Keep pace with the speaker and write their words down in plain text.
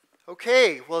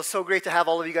Okay, well, it's so great to have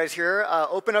all of you guys here.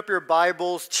 Open up your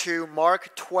Bibles to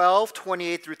Mark 12,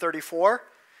 28 through 34.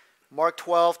 Mark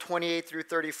 12, 28 through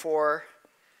 34.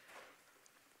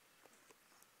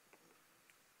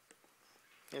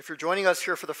 If you're joining us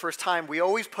here for the first time, we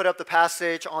always put up the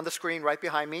passage on the screen right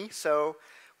behind me. So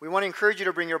we want to encourage you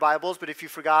to bring your Bibles, but if you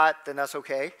forgot, then that's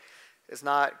okay. It's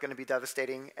not going to be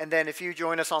devastating. And then if you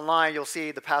join us online, you'll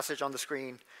see the passage on the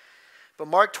screen. But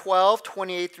Mark 12,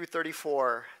 28 through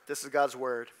 34, this is God's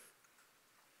word.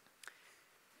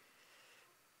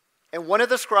 And one of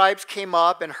the scribes came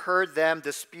up and heard them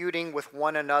disputing with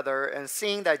one another, and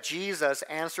seeing that Jesus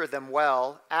answered them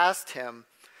well, asked him,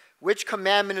 "Which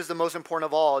commandment is the most important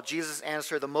of all?" Jesus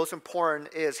answered, "The most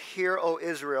important is, 'Hear, O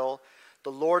Israel,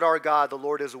 the Lord our God, the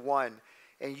Lord is one.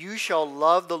 And you shall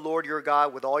love the Lord your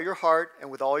God with all your heart,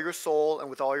 and with all your soul, and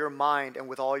with all your mind, and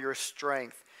with all your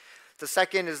strength. The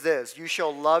second is this: you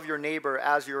shall love your neighbor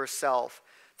as yourself.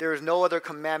 There is no other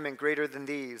commandment greater than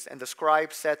these." And the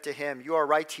scribe said to him, "You are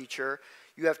right, teacher.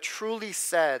 You have truly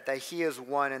said that he is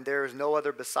one, and there is no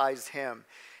other besides him.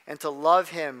 And to love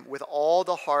him with all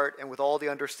the heart, and with all the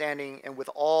understanding, and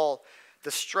with all the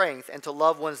strength, and to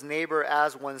love one's neighbor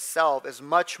as oneself is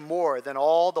much more than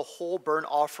all the whole burnt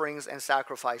offerings and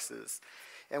sacrifices."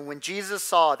 And when Jesus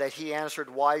saw that he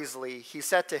answered wisely, he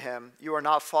said to him, "You are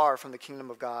not far from the kingdom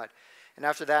of God." And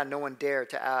after that, no one dared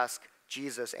to ask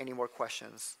Jesus any more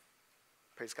questions.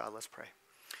 Praise God. Let's pray.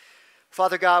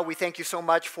 Father God, we thank you so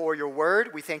much for your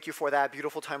word. We thank you for that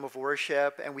beautiful time of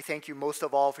worship. And we thank you most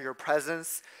of all for your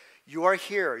presence. You are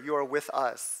here. You are with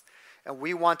us. And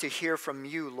we want to hear from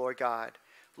you, Lord God.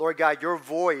 Lord God, your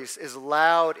voice is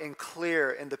loud and clear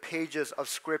in the pages of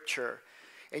Scripture.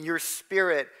 And your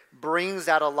Spirit brings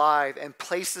that alive and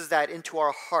places that into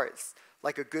our hearts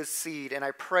like a good seed. And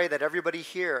I pray that everybody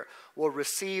here will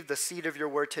receive the seed of your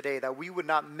word today, that we would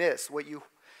not miss what you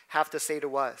have to say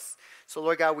to us. So,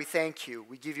 Lord God, we thank you.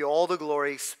 We give you all the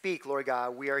glory. Speak, Lord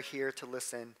God. We are here to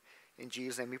listen. In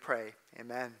Jesus' name we pray.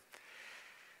 Amen.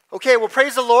 Okay, well,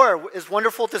 praise the Lord. It's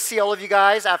wonderful to see all of you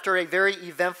guys after a very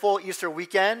eventful Easter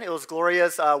weekend. It was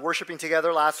glorious worshiping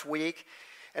together last week.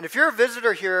 And if you're a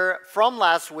visitor here from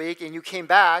last week and you came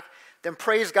back, then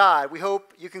praise God. We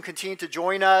hope you can continue to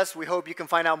join us. We hope you can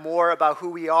find out more about who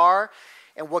we are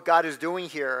and what God is doing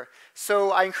here. So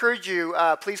I encourage you,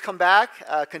 please come back,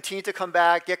 continue to come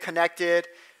back, get connected.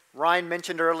 Ryan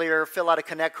mentioned earlier, fill out a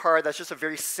Connect card. That's just a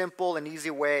very simple and easy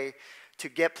way to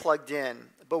get plugged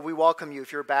in. But we welcome you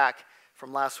if you're back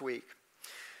from last week.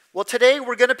 Well, today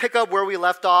we're going to pick up where we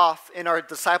left off in our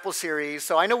disciple series.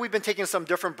 So I know we've been taking some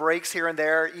different breaks here and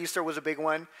there. Easter was a big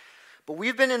one. But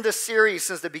we've been in this series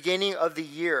since the beginning of the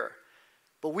year.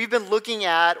 But we've been looking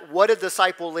at what a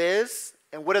disciple is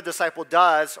and what a disciple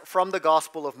does from the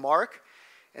Gospel of Mark.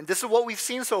 And this is what we've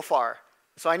seen so far.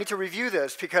 So I need to review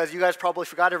this because you guys probably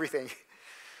forgot everything.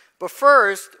 But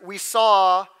first, we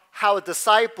saw how a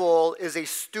disciple is a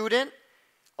student,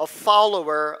 a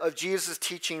follower of Jesus'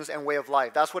 teachings and way of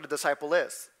life. That's what a disciple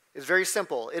is. It's very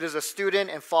simple. It is a student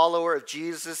and follower of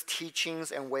Jesus'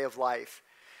 teachings and way of life.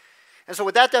 And so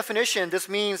with that definition, this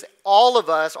means all of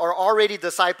us are already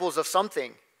disciples of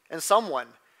something and someone.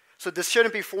 So this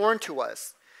shouldn't be foreign to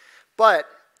us. But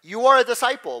you are a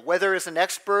disciple, whether it's an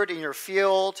expert in your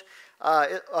field,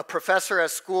 a professor at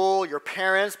school, your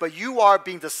parents, but you are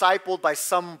being discipled by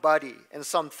somebody and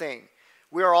something.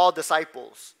 We are all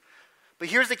disciples. But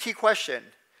here's the key question.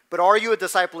 But are you a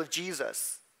disciple of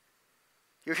Jesus?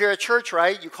 You're here at church,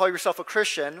 right? You call yourself a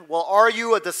Christian. Well, are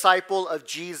you a disciple of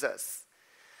Jesus?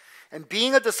 And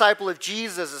being a disciple of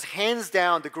Jesus is hands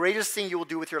down the greatest thing you will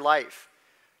do with your life.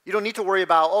 You don't need to worry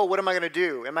about, oh, what am I going to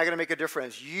do? Am I going to make a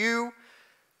difference? You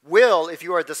will if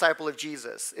you are a disciple of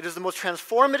Jesus. It is the most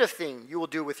transformative thing you will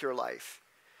do with your life.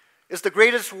 It's the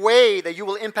greatest way that you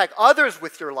will impact others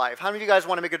with your life. How many of you guys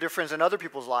want to make a difference in other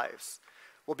people's lives?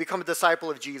 Well, become a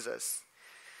disciple of Jesus.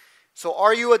 So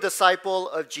are you a disciple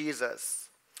of Jesus?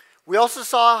 We also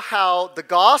saw how the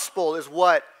gospel is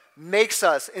what makes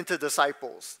us into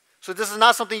disciples. So this is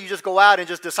not something you just go out and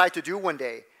just decide to do one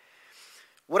day.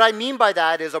 What I mean by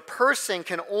that is a person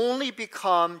can only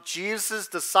become Jesus'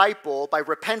 disciple by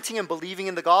repenting and believing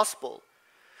in the gospel.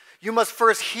 You must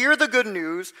first hear the good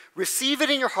news, receive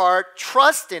it in your heart,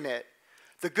 trust in it.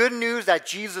 The good news that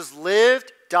Jesus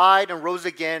lived, died, and rose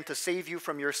again to save you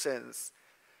from your sins.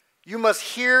 You must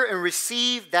hear and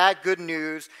receive that good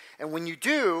news, and when you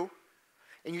do,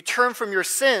 and you turn from your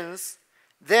sins,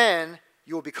 then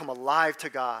you will become alive to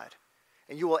God.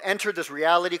 And you will enter this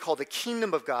reality called the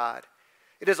kingdom of God.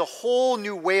 It is a whole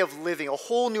new way of living, a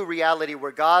whole new reality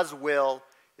where God's will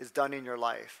is done in your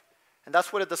life. And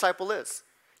that's what a disciple is.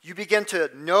 You begin to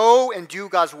know and do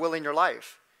God's will in your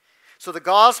life. So the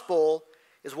gospel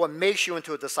is what makes you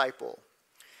into a disciple.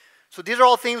 So these are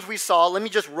all things we saw. Let me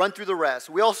just run through the rest.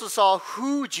 We also saw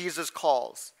who Jesus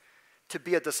calls to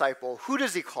be a disciple. Who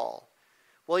does he call?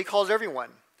 Well, he calls everyone,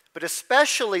 but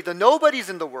especially the nobodies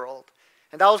in the world.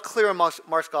 And that was clear in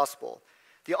Mark's gospel.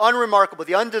 The unremarkable,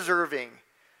 the undeserving.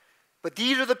 But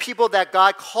these are the people that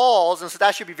God calls, and so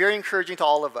that should be very encouraging to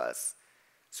all of us.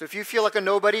 So if you feel like a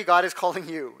nobody, God is calling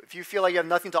you. If you feel like you have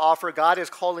nothing to offer, God is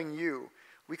calling you.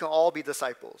 We can all be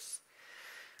disciples.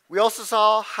 We also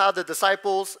saw how the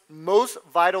disciples' most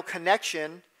vital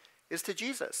connection is to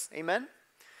Jesus. Amen?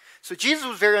 So Jesus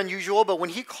was very unusual, but when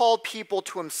he called people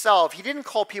to himself, he didn't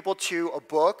call people to a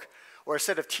book or a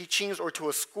set of teachings or to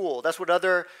a school. That's what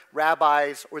other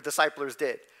rabbis or disciplers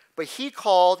did. But he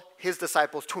called his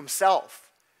disciples to himself.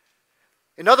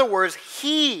 In other words,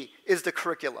 he is the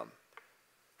curriculum,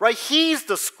 right? He's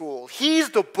the school. He's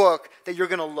the book that you're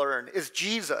going to learn, is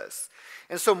Jesus.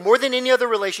 And so more than any other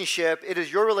relationship, it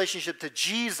is your relationship to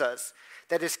Jesus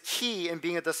that is key in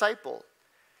being a disciple,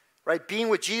 right? Being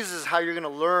with Jesus is how you're going to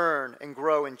learn and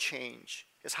grow and change.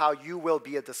 Is how you will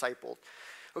be a disciple.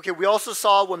 Okay, we also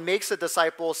saw what makes a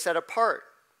disciple set apart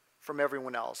from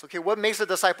everyone else. Okay, what makes a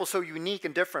disciple so unique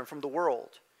and different from the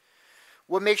world?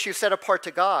 What makes you set apart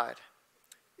to God?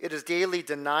 It is daily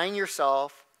denying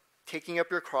yourself, taking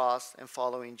up your cross, and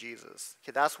following Jesus.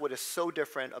 Okay, that's what is so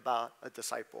different about a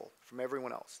disciple from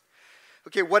everyone else.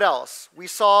 Okay, what else? We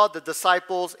saw the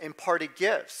disciples imparted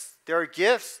gifts. There are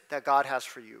gifts that God has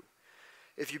for you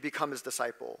if you become his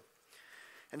disciple.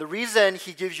 And the reason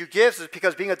he gives you gifts is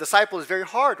because being a disciple is very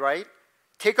hard, right?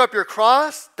 Take up your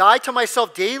cross, die to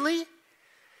myself daily.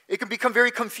 It can become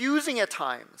very confusing at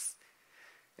times.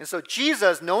 And so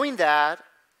Jesus, knowing that,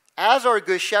 as our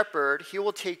good shepherd, he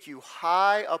will take you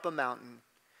high up a mountain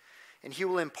and he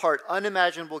will impart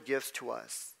unimaginable gifts to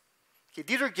us. Okay,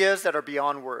 these are gifts that are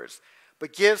beyond words,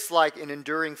 but gifts like an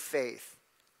enduring faith,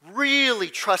 really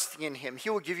trusting in him. He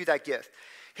will give you that gift.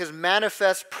 His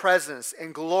manifest presence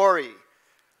and glory.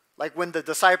 Like when the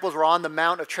disciples were on the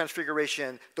Mount of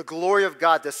Transfiguration, the glory of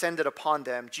God descended upon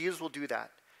them. Jesus will do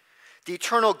that. The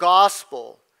eternal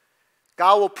gospel,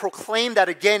 God will proclaim that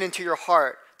again into your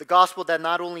heart. The gospel that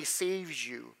not only saves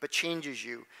you, but changes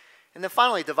you. And then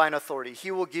finally, divine authority.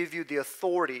 He will give you the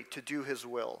authority to do his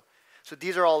will. So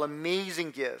these are all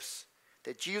amazing gifts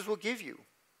that Jesus will give you.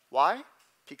 Why?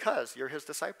 Because you're his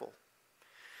disciple.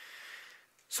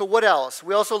 So what else?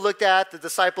 We also looked at the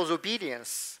disciples'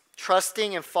 obedience.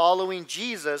 Trusting and following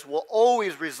Jesus will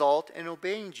always result in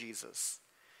obeying Jesus.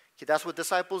 Okay, that's what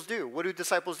disciples do. What do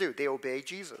disciples do? They obey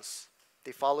Jesus.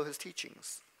 They follow his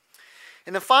teachings.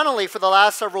 And then finally, for the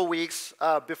last several weeks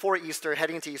before Easter,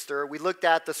 heading into Easter, we looked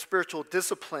at the spiritual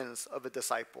disciplines of a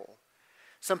disciple.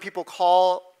 Some people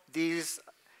call these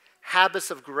habits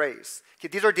of grace. Okay,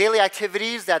 these are daily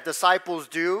activities that disciples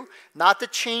do, not to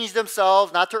change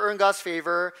themselves, not to earn God's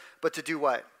favor, but to do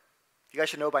what? You guys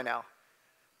should know by now.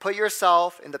 Put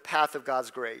yourself in the path of God's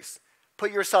grace.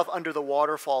 Put yourself under the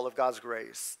waterfall of God's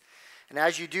grace. And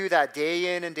as you do that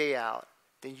day in and day out,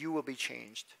 then you will be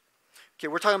changed. Okay,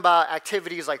 we're talking about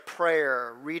activities like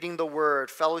prayer, reading the word,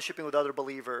 fellowshipping with other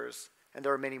believers, and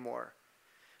there are many more.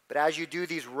 But as you do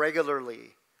these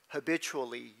regularly,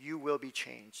 habitually, you will be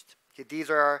changed. Okay,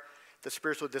 these are the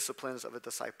spiritual disciplines of a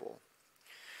disciple.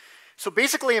 So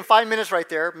basically in 5 minutes right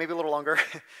there, maybe a little longer,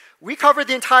 we covered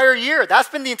the entire year. That's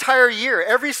been the entire year,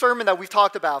 every sermon that we've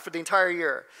talked about for the entire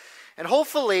year. And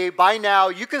hopefully by now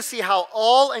you can see how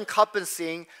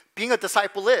all-encompassing being a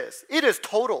disciple is. It is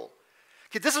total.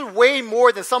 Okay, this is way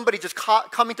more than somebody just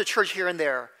coming to church here and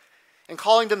there and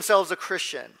calling themselves a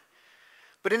Christian.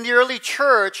 But in the early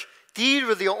church, these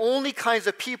were the only kinds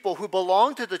of people who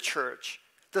belonged to the church,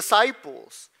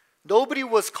 disciples. Nobody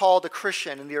was called a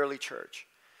Christian in the early church.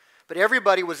 But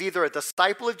everybody was either a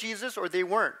disciple of Jesus or they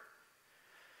weren't.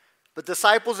 But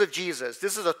disciples of Jesus,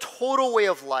 this is a total way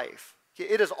of life.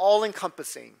 It is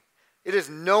all-encompassing. It is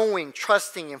knowing,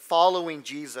 trusting, and following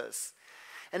Jesus.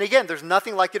 And again, there's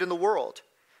nothing like it in the world.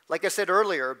 Like I said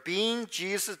earlier, being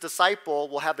Jesus' disciple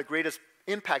will have the greatest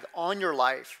impact on your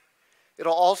life.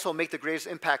 It'll also make the greatest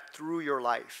impact through your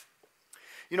life.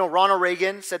 You know, Ronald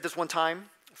Reagan said this one time.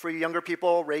 For you younger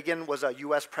people, Reagan was a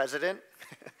U.S. president.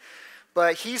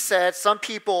 But he said some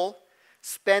people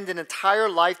spend an entire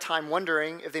lifetime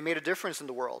wondering if they made a difference in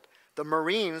the world. The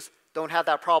Marines don't have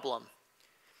that problem.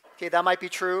 Okay, that might be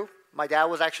true. My dad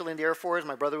was actually in the Air Force.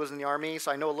 My brother was in the Army, so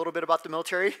I know a little bit about the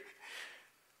military.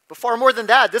 But far more than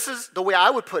that, this is the way I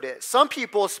would put it. Some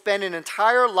people spend an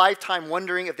entire lifetime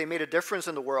wondering if they made a difference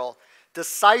in the world.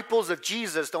 Disciples of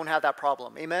Jesus don't have that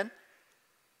problem. Amen?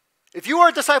 If you are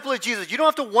a disciple of Jesus, you don't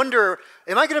have to wonder,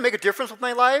 am I going to make a difference with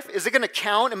my life? Is it going to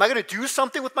count? Am I going to do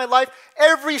something with my life?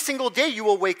 Every single day you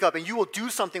will wake up and you will do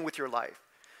something with your life.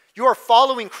 You are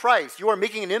following Christ. You are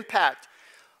making an impact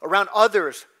around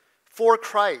others for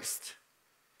Christ.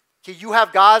 Okay, you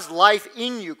have God's life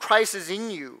in you. Christ is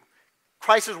in you.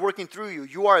 Christ is working through you.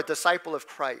 You are a disciple of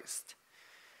Christ.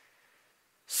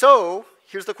 So,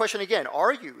 here's the question again.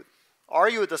 Are you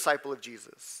a disciple of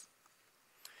Jesus?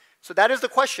 So that is the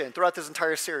question throughout this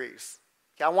entire series.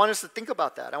 Okay, I want us to think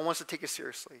about that. I want us to take it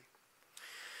seriously.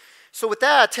 So with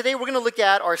that, today we're going to look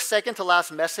at our second to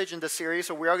last message in the series.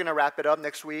 So we are going to wrap it up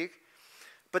next week.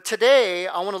 But today,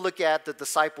 I want to look at the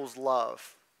disciples'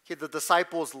 love. Okay, the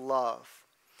disciples' love.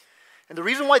 And the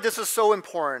reason why this is so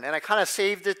important, and I kind of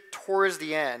saved it towards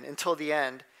the end, until the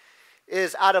end,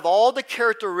 is out of all the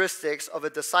characteristics of a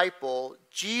disciple,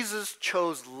 Jesus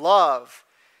chose love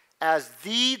as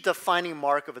the defining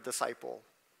mark of a disciple.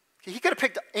 He could have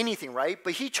picked anything, right?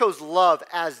 But he chose love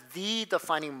as the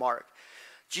defining mark.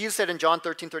 Jesus said in John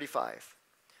 13:35,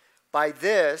 "By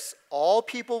this, all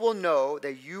people will know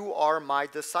that you are my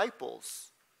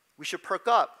disciples." We should perk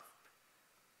up.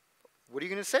 What are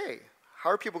you going to say? How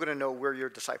are people going to know we're your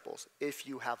disciples? If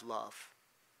you have love.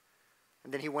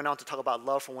 And then he went on to talk about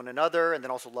love for one another and then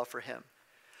also love for him.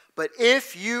 But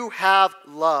if you have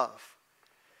love.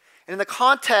 And in the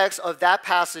context of that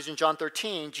passage in John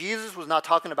 13, Jesus was not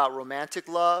talking about romantic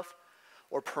love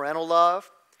or parental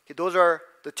love. Okay, those are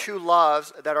the two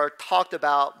loves that are talked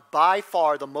about by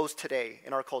far the most today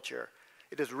in our culture.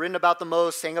 It is written about the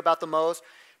most, sang about the most.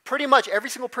 Pretty much every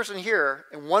single person here,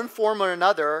 in one form or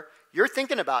another, you're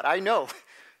thinking about, I know.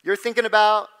 You're thinking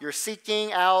about, you're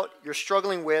seeking out, you're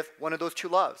struggling with one of those two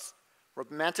loves.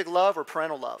 Romantic love or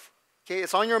parental love. Okay,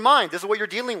 it's on your mind. This is what you're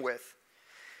dealing with.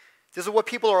 This is what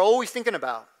people are always thinking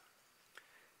about.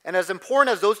 And as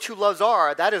important as those two loves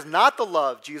are, that is not the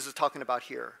love Jesus is talking about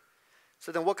here.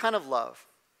 So then what kind of love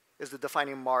is the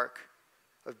defining mark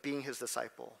of being his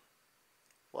disciple?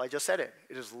 Well, I just said it.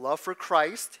 It is love for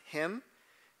Christ, him,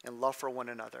 and love for one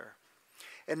another.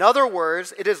 In other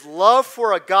words, it is love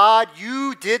for a God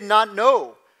you did not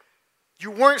know.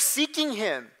 You weren't seeking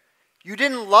him. You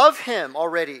didn't love him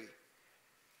already.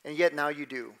 And yet now you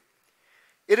do.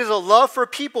 It is a love for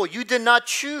people you did not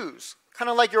choose. Kind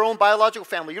of like your own biological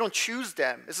family. You don't choose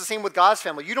them. It's the same with God's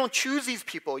family. You don't choose these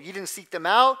people. You didn't seek them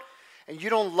out, and you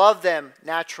don't love them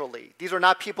naturally. These are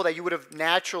not people that you would have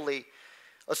naturally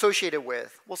associated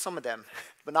with. Well, some of them,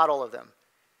 but not all of them.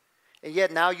 And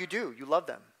yet now you do. You love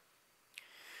them.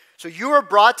 So you are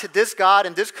brought to this God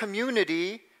and this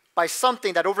community by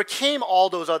something that overcame all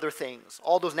those other things,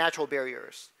 all those natural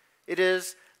barriers. It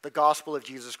is the gospel of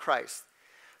Jesus Christ.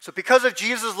 So because of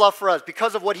Jesus' love for us,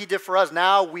 because of what he did for us,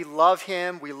 now we love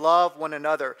him, we love one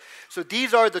another. So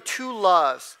these are the two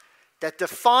loves that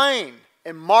define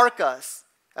and mark us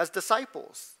as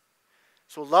disciples.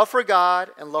 So love for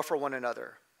God and love for one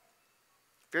another.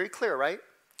 Very clear, right?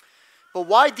 But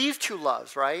why these two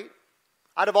loves, right?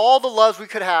 Out of all the loves we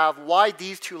could have, why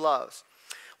these two loves?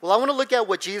 Well, I want to look at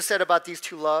what Jesus said about these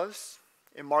two loves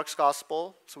in Mark's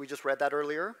gospel. So we just read that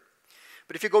earlier.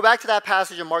 But if you go back to that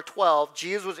passage in Mark 12,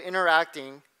 Jesus was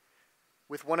interacting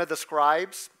with one of the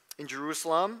scribes in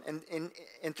Jerusalem.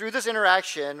 And through this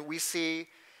interaction, we see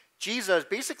Jesus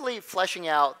basically fleshing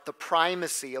out the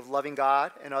primacy of loving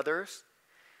God and others,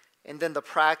 and then the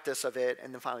practice of it,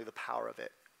 and then finally the power of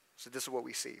it. So this is what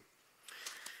we see.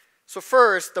 So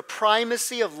first, the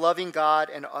primacy of loving God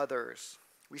and others.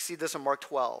 We see this in Mark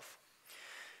 12.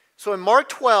 So in Mark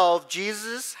 12,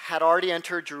 Jesus had already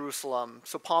entered Jerusalem.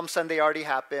 So Palm Sunday already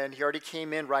happened. He already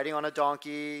came in riding on a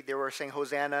donkey. They were saying,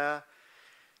 Hosanna,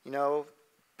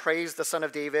 praise the Son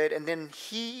of David. And then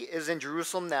he is in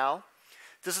Jerusalem now.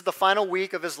 This is the final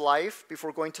week of his life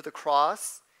before going to the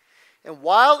cross. And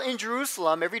while in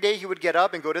Jerusalem, every day he would get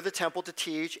up and go to the temple to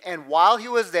teach. And while he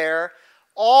was there,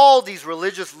 all these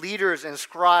religious leaders and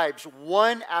scribes,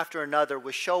 one after another,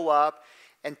 would show up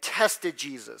and tested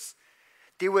Jesus.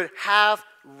 They would have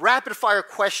rapid-fire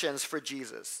questions for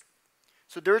Jesus.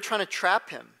 So they were trying to trap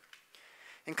him.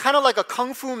 And kind of like a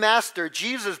kung fu master,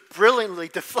 Jesus brilliantly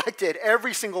deflected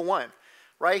every single one,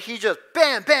 right? He just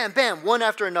bam, bam, bam, one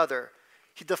after another.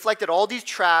 He deflected all these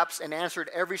traps and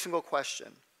answered every single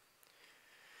question.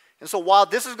 And so while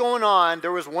this is going on,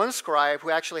 there was one scribe who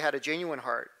actually had a genuine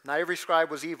heart. Not every scribe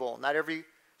was evil. Not every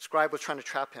scribe was trying to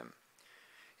trap him.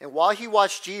 And while he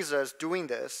watched Jesus doing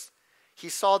this, he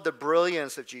saw the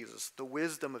brilliance of Jesus, the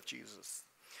wisdom of Jesus.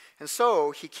 And so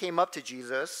he came up to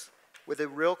Jesus with a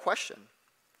real question.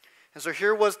 And so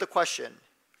here was the question,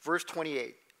 verse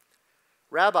 28.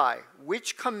 Rabbi,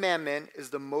 which commandment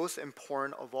is the most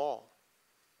important of all?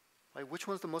 Like, which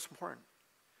one's the most important?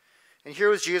 And here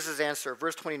was Jesus' answer,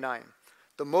 verse 29.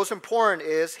 The most important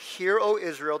is, hear, O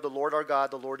Israel, the Lord our God,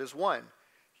 the Lord is one.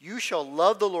 You shall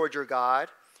love the Lord your God.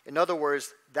 In other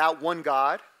words, that one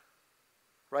God,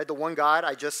 right? The one God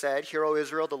I just said, hear, O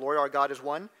Israel, the Lord our God is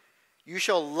one. You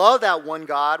shall love that one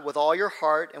God with all your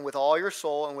heart and with all your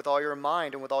soul and with all your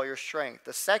mind and with all your strength.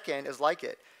 The second is like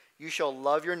it. You shall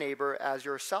love your neighbor as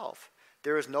yourself.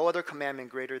 There is no other commandment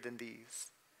greater than these.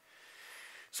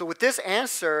 So with this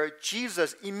answer,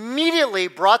 Jesus immediately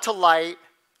brought to light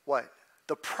what?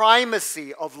 The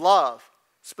primacy of love,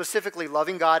 specifically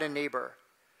loving God and neighbor.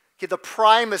 Okay, the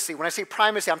primacy. When I say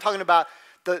primacy, I'm talking about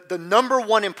the number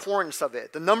one importance of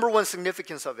it, the number one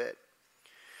significance of it.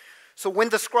 So when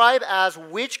described as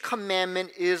which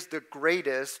commandment is the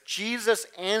greatest, Jesus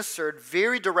answered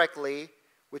very directly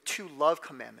with two love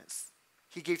commandments.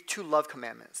 He gave two love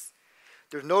commandments.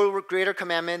 There's no greater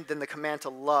commandment than the command to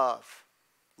love.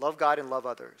 Love God and love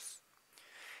others.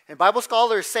 And Bible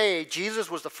scholars say Jesus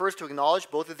was the first to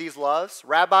acknowledge both of these loves.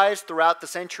 Rabbis throughout the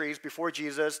centuries before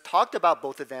Jesus talked about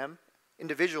both of them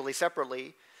individually,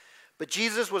 separately. But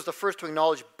Jesus was the first to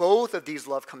acknowledge both of these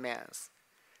love commands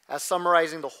as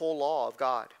summarizing the whole law of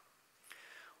God.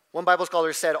 One Bible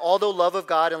scholar said, although love of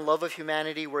God and love of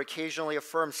humanity were occasionally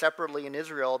affirmed separately in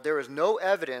Israel, there is no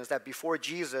evidence that before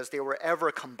Jesus they were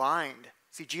ever combined.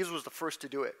 See, Jesus was the first to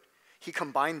do it. He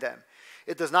combined them.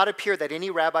 It does not appear that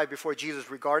any rabbi before Jesus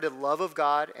regarded love of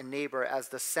God and neighbor as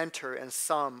the center and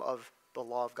sum of the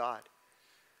law of God.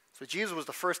 So Jesus was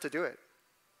the first to do it.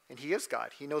 And he is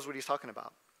God. He knows what he's talking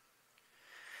about.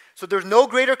 So there's no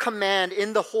greater command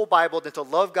in the whole Bible than to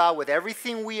love God with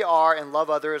everything we are and love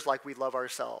others like we love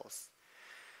ourselves.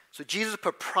 So Jesus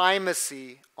put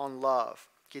primacy on love.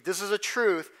 Okay, this is a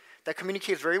truth that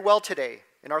communicates very well today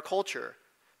in our culture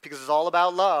because it's all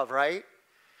about love, right?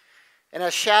 And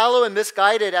as shallow and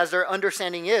misguided as their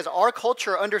understanding is, our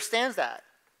culture understands that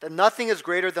nothing is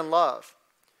greater than love.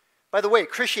 By the way,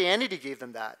 Christianity gave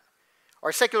them that.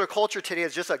 Our secular culture today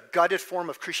is just a gutted form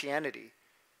of Christianity.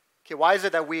 Okay, why is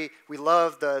it that we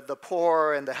love the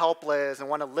poor and the helpless and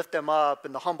want to lift them up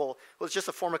and the humble? Well, it's just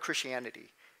a form of Christianity.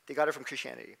 They got it from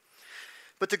Christianity.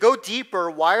 But to go deeper,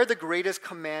 why are the greatest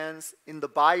commands in the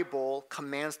Bible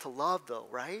commands to love, though,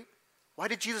 right? Why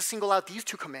did Jesus single out these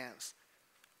two commands?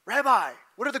 Rabbi,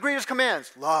 what are the greatest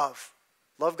commands? Love.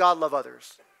 Love God, love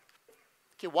others.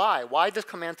 Okay, why? Why this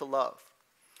command to love?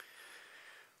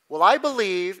 Well, I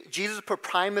believe Jesus put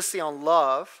primacy on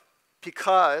love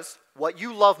because what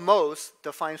you love most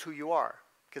defines who you are.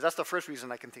 Because that's the first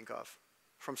reason I can think of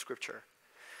from Scripture.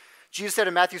 Jesus said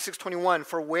in Matthew 6:21,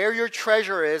 for where your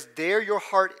treasure is, there your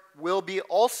heart will be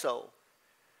also.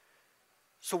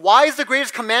 So why is the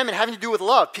greatest commandment having to do with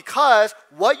love? Because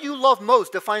what you love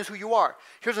most defines who you are.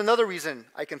 Here's another reason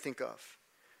I can think of.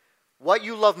 What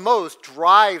you love most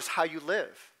drives how you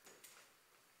live.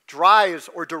 Drives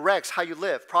or directs how you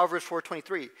live. Proverbs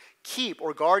 4:23, keep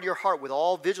or guard your heart with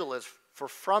all vigilance, for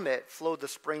from it flow the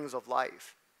springs of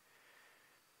life.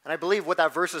 And I believe what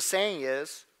that verse is saying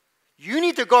is, you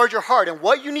need to guard your heart, and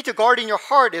what you need to guard in your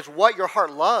heart is what your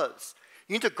heart loves.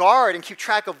 You need to guard and keep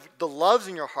track of the loves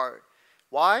in your heart.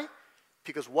 Why?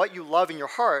 Because what you love in your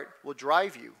heart will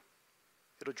drive you.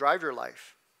 It'll drive your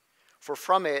life. For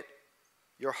from it,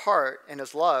 your heart and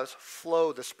its loves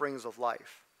flow the springs of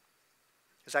life.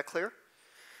 Is that clear?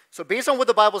 So based on what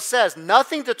the Bible says,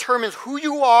 nothing determines who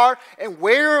you are and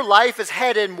where your life is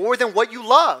headed more than what you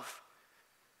love.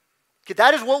 Okay,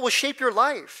 that is what will shape your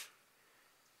life.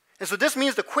 And so this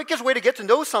means the quickest way to get to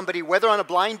know somebody, whether on a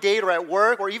blind date or at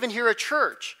work or even here at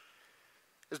church,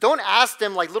 is don't ask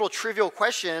them like little trivial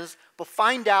questions, but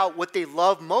find out what they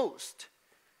love most.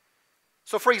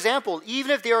 So for example,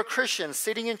 even if they are Christians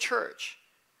sitting in church,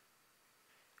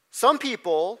 some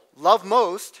people love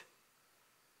most,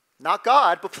 not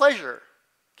God, but pleasure.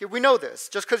 Okay, we know this.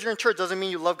 Just because you're in church doesn't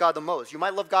mean you love God the most. You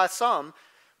might love God some,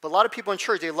 but a lot of people in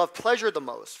church, they love pleasure the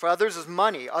most. For others is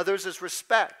money. Others is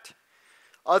respect.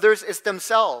 Others is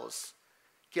themselves.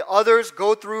 Okay, others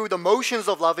go through the motions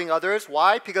of loving others.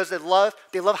 Why? Because they love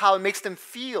how it makes them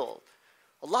feel.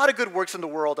 A lot of good works in the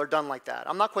world are done like that.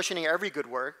 I'm not questioning every good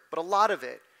work, but a lot of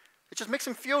it. It just makes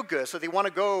them feel good. So they want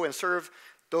to go and serve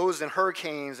those in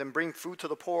hurricanes and bring food to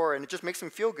the poor, and it just makes them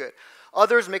feel good.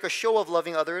 Others make a show of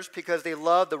loving others because they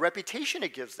love the reputation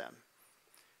it gives them.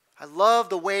 I love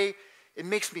the way it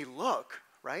makes me look,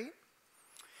 right?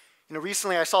 You know,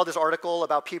 recently I saw this article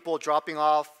about people dropping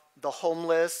off the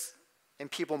homeless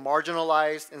and people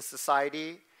marginalized in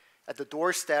society at the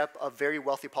doorstep of very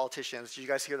wealthy politicians. Did you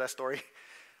guys hear that story?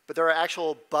 But there are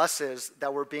actual buses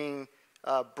that were being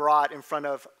brought in front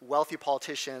of wealthy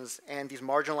politicians, and these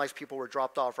marginalized people were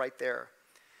dropped off right there.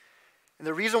 And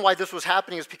the reason why this was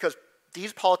happening is because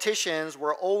these politicians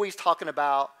were always talking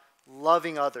about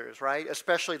loving others, right?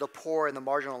 Especially the poor and the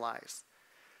marginalized.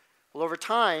 Well, over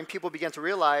time, people began to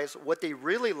realize what they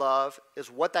really love is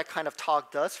what that kind of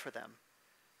talk does for them,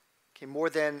 okay, more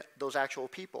than those actual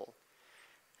people.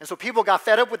 And so people got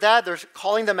fed up with that. They're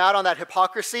calling them out on that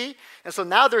hypocrisy. And so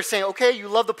now they're saying, okay, you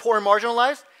love the poor and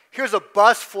marginalized? Here's a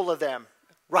bus full of them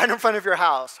right in front of your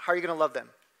house. How are you going to love them?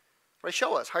 Right?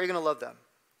 Show us. How are you going to love them?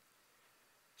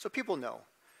 So people know.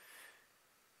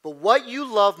 But what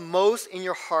you love most in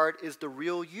your heart is the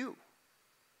real you.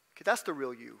 Okay, that's the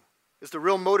real you. It's the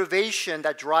real motivation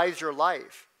that drives your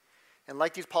life. And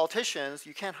like these politicians,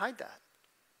 you can't hide that.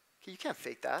 Okay, you can't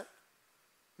fake that.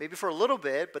 Maybe for a little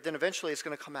bit, but then eventually it's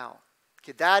going to come out.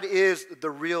 Okay, that is the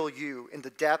real you in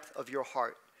the depth of your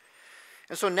heart.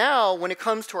 And so now, when it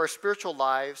comes to our spiritual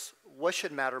lives, what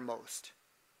should matter most?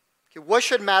 Okay, what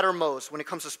should matter most when it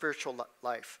comes to spiritual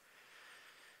life?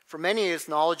 For many, it's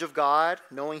knowledge of God,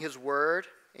 knowing His Word,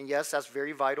 and yes, that's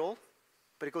very vital,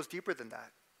 but it goes deeper than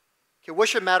that. Okay, what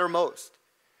should matter most?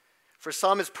 For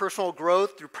some, it's personal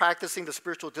growth through practicing the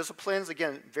spiritual disciplines.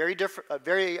 Again, very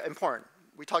important.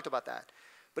 We talked about that.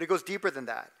 But it goes deeper than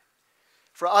that.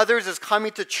 For others, it's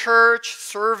coming to church,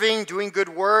 serving, doing good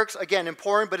works. Again,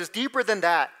 important, but it's deeper than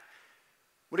that.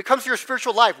 When it comes to your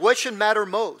spiritual life, what should matter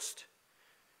most?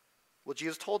 Well,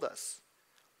 Jesus told us.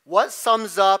 What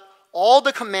sums up all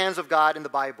the commands of God in the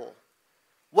Bible?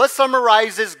 What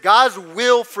summarizes God's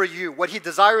will for you, what He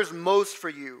desires most for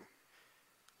you?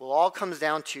 Well, it all comes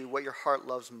down to what your heart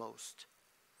loves most.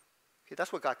 Okay,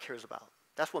 that's what God cares about.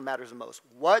 That's what matters the most.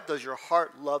 What does your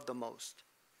heart love the most?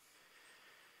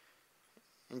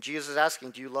 And Jesus is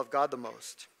asking, do you love God the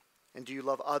most? And do you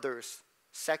love others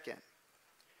second?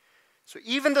 So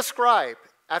even the scribe,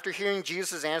 after hearing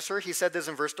Jesus' answer, he said this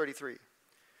in verse 33.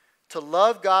 To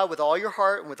love God with all your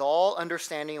heart and with all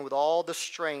understanding and with all the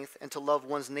strength, and to love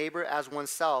one's neighbor as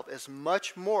oneself is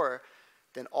much more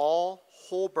than all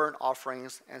whole burnt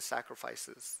offerings and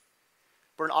sacrifices.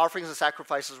 Burnt offerings and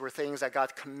sacrifices were things that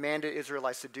God commanded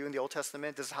Israelites to do in the Old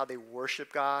Testament. This is how they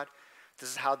worship God. This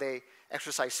is how they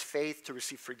exercise faith to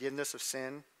receive forgiveness of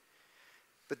sin.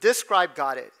 But this scribe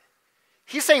got it.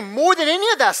 He's saying more than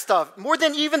any of that stuff, more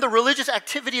than even the religious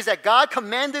activities that God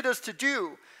commanded us to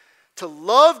do, to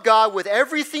love God with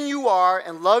everything you are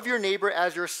and love your neighbor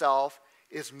as yourself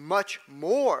is much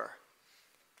more.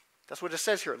 That's what it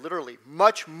says here, literally.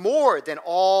 Much more than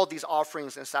all these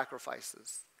offerings and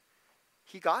sacrifices.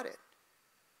 He got it.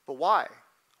 But why?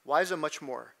 Why is it much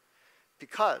more?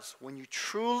 Because when you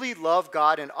truly love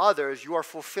God and others, you are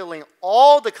fulfilling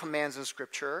all the commands in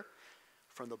Scripture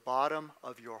from the bottom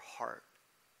of your heart.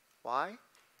 Why?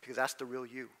 Because that's the real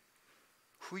you.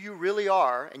 Who you really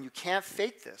are, and you can't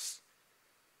fake this.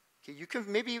 Okay, you can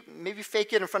maybe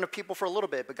fake it in front of people for a little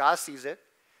bit, but God sees it,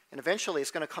 and eventually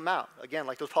it's going to come out. Again,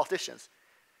 like those politicians.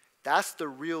 That's the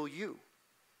real you.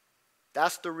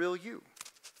 That's the real you.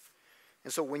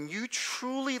 And so when you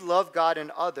truly love God and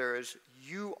others,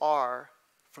 you are,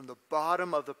 from the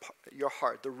bottom of your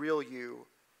heart, the real you,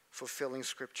 fulfilling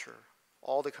Scripture,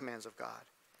 all the commands of God.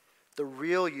 The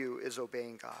real you is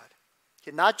obeying God.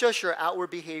 Okay, not just your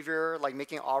outward behavior, like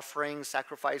making offerings,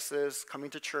 sacrifices, coming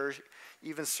to church,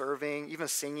 even serving, even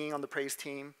singing on the praise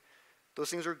team. Those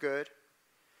things are good.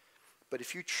 But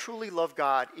if you truly love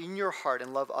God in your heart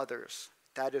and love others,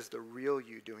 that is the real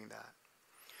you doing that.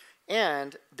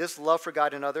 And this love for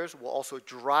God and others will also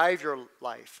drive your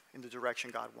life in the direction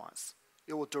God wants.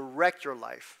 It will direct your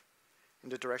life in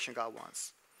the direction God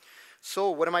wants.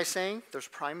 So what am I saying? There's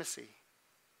primacy.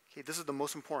 Okay, this is the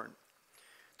most important.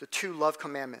 The 2 love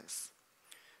commandments.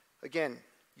 Again,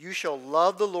 you shall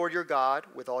love the Lord your God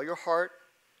with all your heart,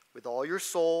 with all your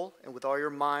soul, and with all your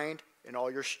mind, and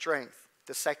all your strength.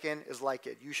 The second is like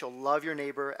it. You shall love your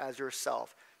neighbor as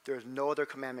yourself. There is no other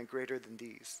commandment greater than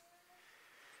these.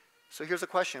 So here's a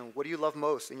question. What do you love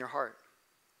most in your heart?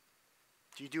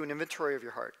 Do you do an inventory of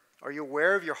your heart? Are you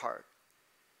aware of your heart?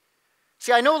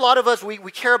 See, I know a lot of us, we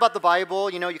care about the Bible.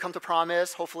 You know, you come to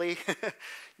Promise, hopefully.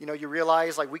 You know, you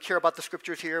realize, like, we care about the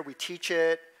Scriptures here. We teach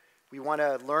it. We want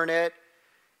to learn it.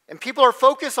 And people are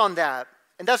focused on that.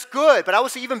 And that's good. But I would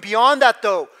say even beyond that,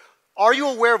 though, are you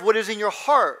aware of what is in your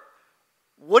heart?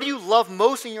 What do you love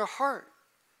most in your heart?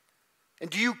 And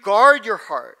do you guard your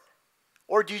heart?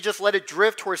 Or do you just let it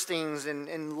drift towards things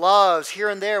and loves here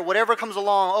and there, whatever comes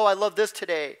along? Oh, I love this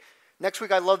today. Next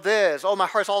week I love this. Oh, my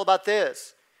heart's all about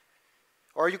this.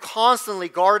 Or are you constantly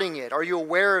guarding it? Are you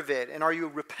aware of it? And are you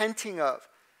repenting of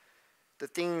the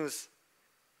things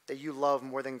that you love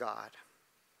more than God?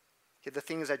 Okay, the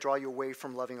things that draw you away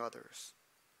from loving others.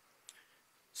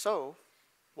 So,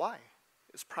 why?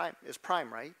 It's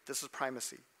prime, right? This is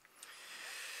primacy.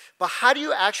 But how do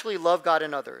you actually love God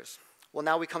and others? Well,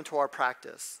 now we come to our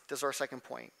practice. This is our second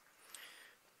point.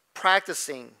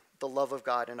 Practicing the love of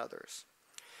God and others.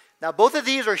 Now, both of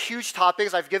these are huge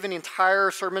topics. I've given an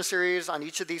entire sermon series on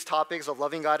each of these topics of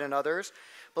loving God and others.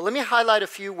 But let me highlight a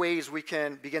few ways we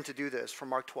can begin to do this from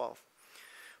Mark 12.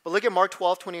 But look at Mark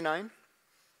 12:29.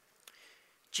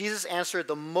 Jesus answered,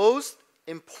 the most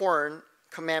important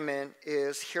commandment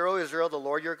is, Hear, O Israel, the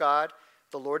Lord your God,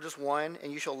 the Lord is one,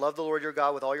 and you shall love the Lord your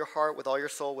God with all your heart, with all your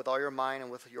soul, with all your mind,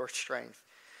 and with your strength.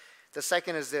 The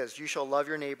second is this, you shall love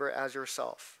your neighbor as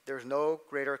yourself. There's no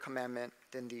greater commandment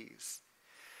than these.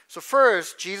 So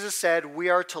first, Jesus said we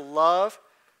are to love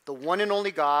the one and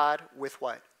only God with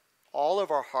what? All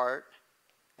of our heart,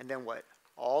 and then what?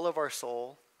 All of our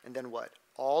soul, and then what?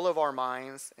 All of our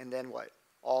minds, and then what?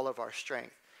 All of our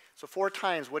strength. So 4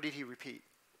 times, what did he repeat?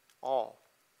 All,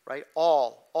 right?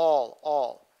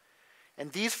 All.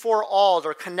 And these 4 alls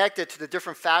are connected to the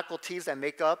different faculties that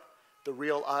make up the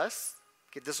real us.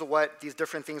 Okay, this is what these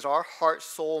different things are: heart,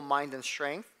 soul, mind, and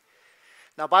strength.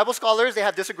 Now, Bible scholars, they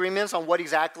have disagreements on what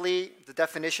exactly the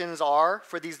definitions are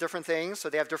for these different things, so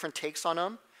they have different takes on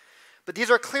them. But these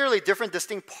are clearly different,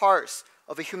 distinct parts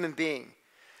of a human being.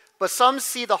 But some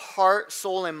see the heart,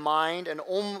 soul, and mind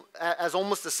as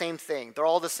almost the same thing. They're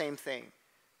all the same thing.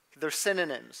 They're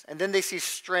synonyms. And then they see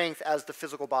strength as the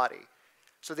physical body.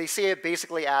 So they see it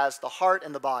basically as the heart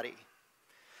and the body.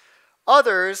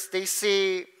 Others, they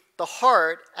see the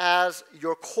heart as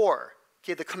your core.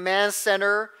 Okay, the command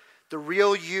center, the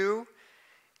real you,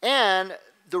 and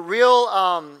the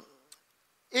real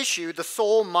issue, the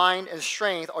soul, mind, and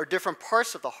strength are different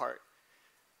parts of the heart.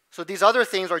 So these other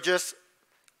things are just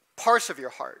parts of your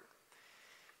heart.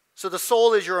 So the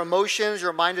soul is your emotions,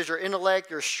 your mind is your intellect,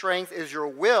 your strength is your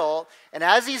will, and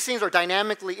as these things are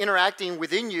dynamically interacting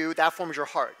within you, that forms your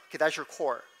heart. Okay, that's your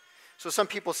core. So some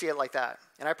people see it like that,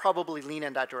 and I probably lean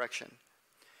in that direction.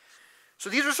 So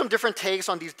these are some different takes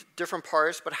on these different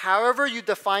parts, but however you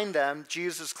define them,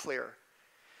 Jesus is clear.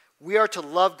 We are to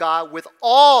love God with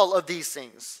all of these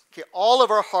things. Okay, all of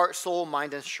our heart, soul,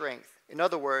 mind, and strength. In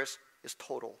other words, is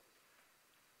total.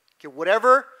 Okay,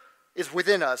 whatever is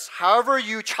within us, however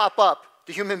you chop up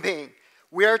the human being,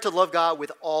 we are to love God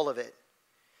with all of it.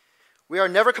 We are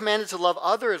never commanded to love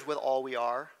others with all we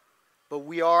are, but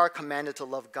we are commanded to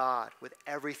love God with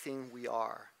everything we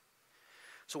are.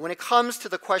 So when it comes to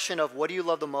the question of what do you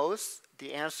love the most,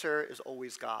 the answer is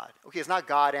always God. Okay, it's not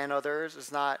God and others,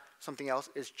 it's not something else,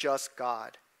 it's just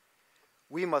God.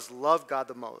 We must love God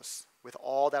the most with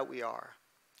all that we are.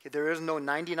 Okay, there is no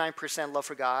 99% love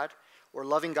for God, or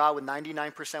loving God with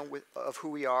 99% of who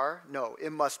we are. No,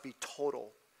 it must be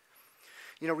total.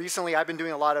 You know, recently I've been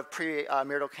doing a lot of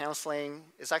pre-marital counseling.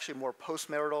 It's actually more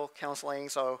post-marital counseling.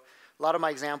 So a lot of my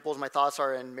examples, my thoughts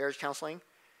are in marriage counseling.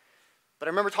 But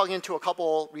I remember talking to a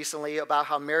couple recently about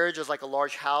how marriage is like a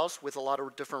large house with a lot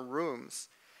of different rooms.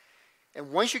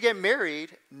 And once you get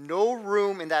married, no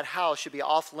room in that house should be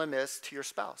off limits to your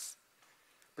spouse.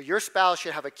 But your spouse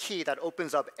should have a key that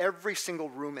opens up every single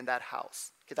room in that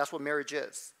house. Okay, that's what marriage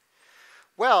is.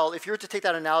 Well, if you were to take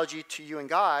that analogy to you and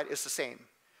God, it's the same.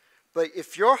 But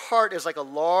if your heart is like a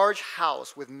large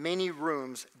house with many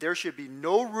rooms, there should be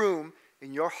no room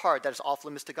in your heart that is off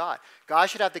limits to God. God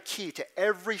should have the key to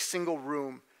every single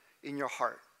room in your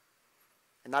heart.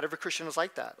 And not every Christian is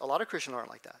like that. A lot of Christians aren't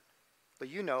like that. But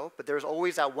you know, but there's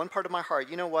always that one part of my heart,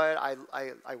 you know what,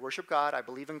 I worship God, I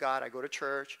believe in God, I go to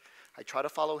church, I try to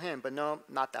follow him, but no,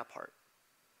 not that part.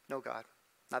 No, God,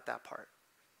 not that part.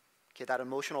 Okay, that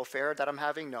emotional affair that I'm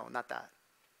having, no, not that.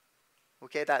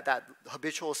 Okay, that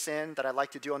habitual sin that I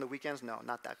like to do on the weekends, no,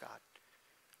 not that, God.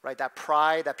 Right, that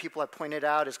pride that people have pointed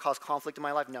out has caused conflict in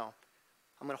my life, no.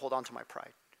 I'm going to hold on to my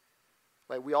pride.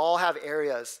 Right, we all have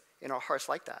areas in our hearts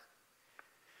like that.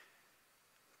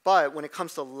 But when it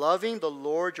comes to loving the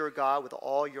Lord your God with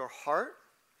all your heart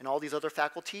and all these other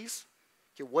faculties,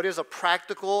 okay, what is a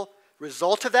practical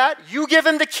result of that? You give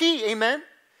him the key, amen?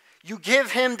 You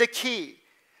give him the key.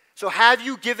 So have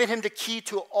you given him the key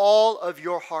to all of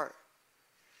your heart?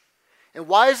 And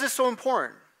why is this so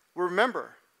important? Well,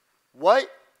 remember, what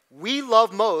we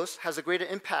love most has a greater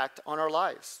impact on our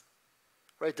lives.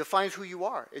 Right? It defines who you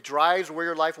are. It drives where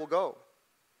your life will go.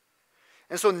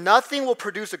 And so nothing will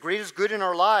produce the greatest good in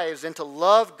our lives than to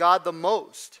love God the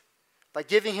most by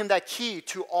giving him that key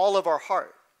to all of our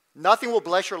heart. Nothing will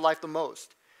bless your life the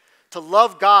most. To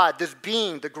love God, this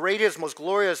being, the greatest, most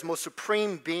glorious, most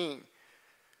supreme being,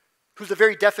 who's the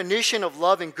very definition of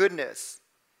love and goodness.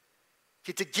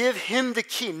 Okay, to give him the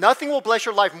key. Nothing will bless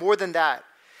your life more than that.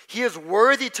 He is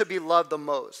worthy to be loved the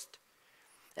most.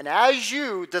 And as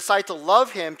you decide to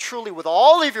love him truly with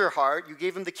all of your heart, you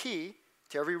gave him the key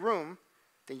to every room,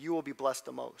 then you will be blessed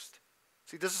the most.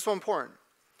 See, this is so important.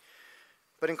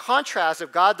 But in contrast,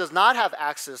 if God does not have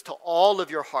access to all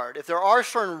of your heart, if there are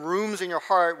certain rooms in your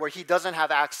heart where he doesn't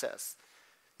have access,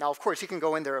 now of course he can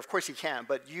go in there, of course he can,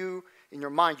 but you, in your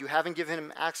mind, you haven't given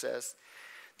him access,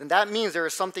 then that means there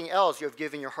is something else you have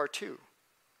given your heart to.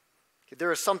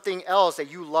 There is something else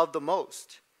that you love the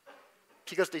most.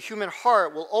 Because the human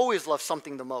heart will always love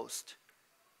something the most.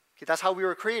 Okay, that's how we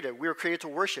were created. We were created to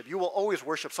worship. You will always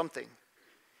worship something.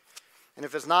 And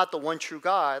if it's not the one true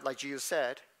God, like Jesus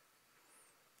said,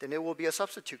 then it will be a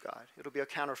substitute God. It'll be a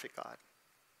counterfeit God.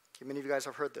 Okay, many of you guys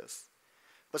have heard this.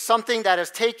 But something that has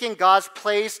taken God's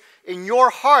place in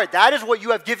your heart, that is what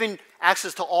you have given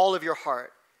access to all of your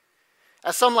heart.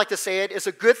 As some like to say it, it's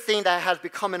a good thing that has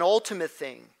become an ultimate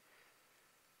thing.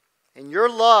 And your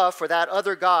love for that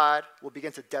other God will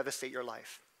begin to devastate your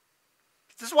life.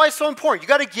 This is why it's so important. You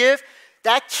got to give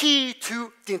that key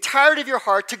to the entirety of your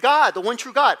heart to God, the one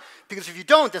true God. Because if you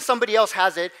don't, then somebody else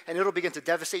has it, and it'll begin to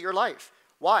devastate your life.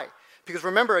 Why? Because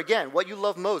remember, again, what you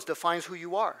love most defines who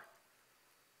you are.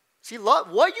 See,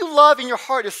 what you love in your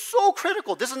heart is so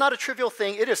critical. This is not a trivial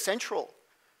thing. It is central.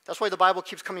 That's why the Bible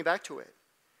keeps coming back to it.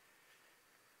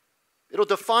 It'll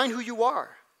define who you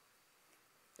are.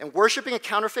 And worshiping a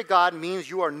counterfeit God means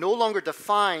you are no longer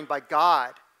defined by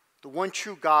God, the one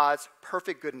true God's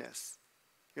perfect goodness.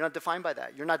 You're not defined by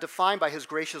that. You're not defined by his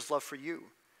gracious love for you.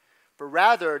 But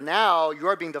rather, now you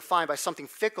are being defined by something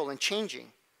fickle and changing.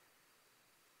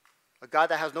 A God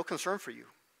that has no concern for you.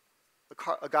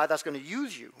 A God that's going to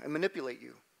use you and manipulate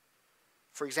you.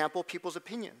 For example, people's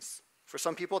opinions. For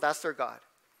some people, that's their God.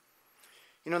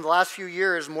 You know, in the last few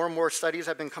years, more and more studies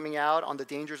have been coming out on the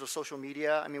dangers of social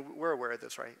media. I mean, we're aware of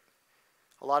this, right?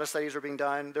 A lot of studies are being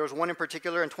done. There was one in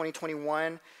particular in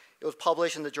 2021. It was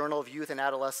published in the Journal of Youth and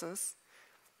Adolescence.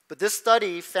 But this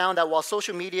study found that while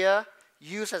social media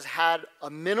use has had a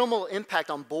minimal impact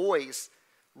on boys'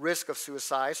 risk of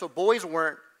suicide, so boys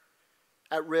weren't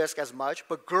at risk as much,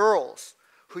 but girls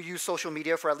who use social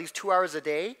media for at least 2 hours a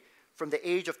day from the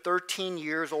age of 13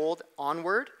 years old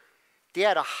onward, they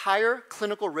had a higher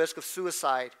clinical risk of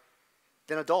suicide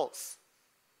than adults,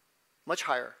 much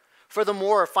higher.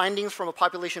 Furthermore, findings from a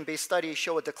population-based study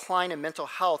show a decline in mental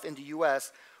health in the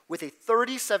U.S. with a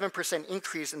 37%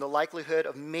 increase in the likelihood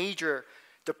of major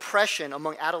depression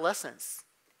among adolescents.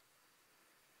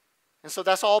 And so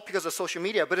that's all because of social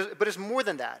media, but it's more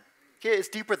than that. Okay, it's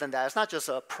deeper than that. It's not just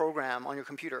a program on your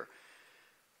computer.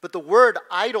 But the word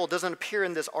idol doesn't appear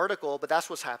in this article, but that's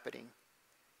what's happening.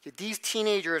 Okay, these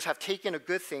teenagers have taken a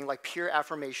good thing like peer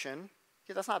affirmation.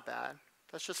 Okay, that's not bad.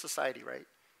 That's just society, right?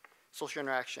 Social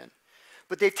interaction.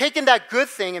 But they've taken that good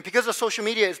thing, and because of social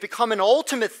media, it's become an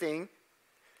ultimate thing.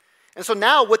 And so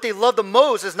now what they love the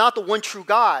most is not the one true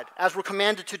God, as we're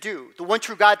commanded to do, the one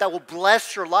true God that will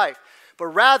bless your life. But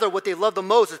rather, what they love the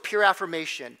most is pure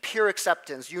affirmation, pure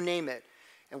acceptance, you name it.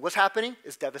 And what's happening?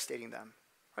 It's devastating them.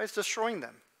 Right? It's destroying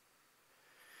them.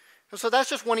 And so that's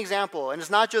just one example. And it's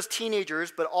not just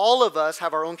teenagers, but all of us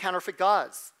have our own counterfeit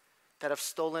gods that have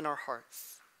stolen our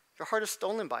hearts. Your heart is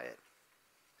stolen by it.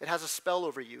 It has a spell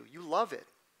over you. You love it.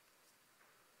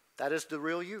 That is the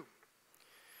real you.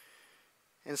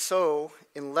 And so,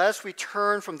 unless we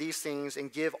turn from these things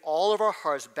and give all of our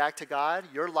hearts back to God,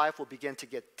 your life will begin to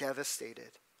get devastated.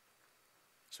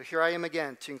 So here I am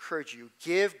again to encourage you.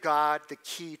 Give God the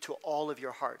key to all of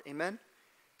your heart. Amen?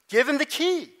 Give him the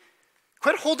key.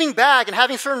 Quit holding back and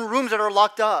having certain rooms that are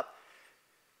locked up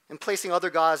and placing other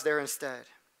gods there instead.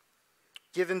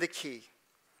 Give him the key.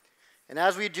 And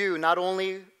as we do, not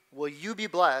only will you be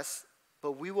blessed,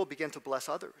 but we will begin to bless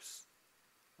others.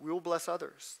 We will bless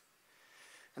others.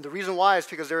 And the reason why is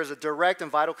because there is a direct and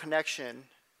vital connection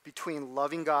between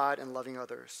loving God and loving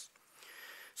others.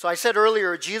 So I said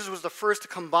earlier, Jesus was the first to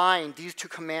combine these two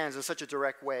commands in such a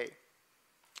direct way.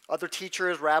 Other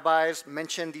teachers, rabbis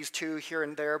mentioned these two here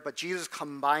and there, but Jesus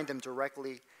combined them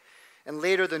directly. And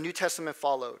later the New Testament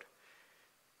followed.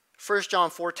 1 John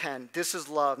 4:10, this is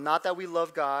love, not that we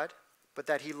love God, but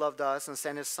that he loved us and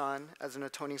sent his Son as an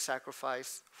atoning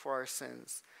sacrifice for our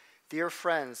sins. Dear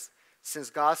friends,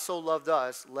 since God so loved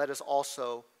us, let us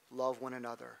also love one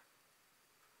another.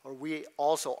 Or we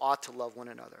also ought to love one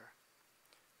another.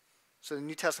 So the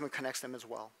New Testament connects them as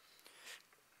well.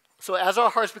 So as our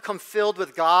hearts become filled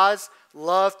with God's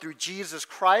love through Jesus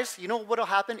Christ, you know what will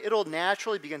happen? It'll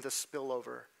naturally begin to spill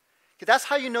over. Okay, that's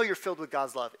how you know you're filled with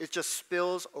God's love. It just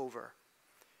spills over.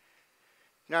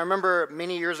 I remember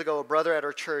many years ago, a brother at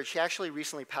our church, he actually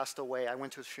recently passed away. I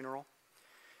went to his funeral.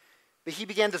 But he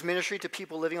began this ministry to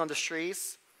people living on the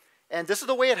streets. And this is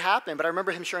the way it happened, but I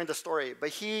remember him sharing the story. But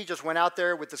he just went out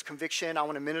there with this conviction, I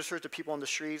want to minister to people on the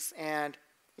streets. And,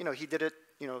 he did it,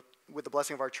 with the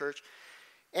blessing of our church.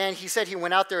 And he said he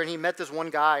went out there and he met this one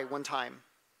guy one time,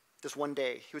 this one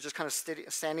day. He was just kind of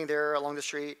standing there along the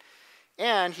street.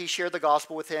 And he shared the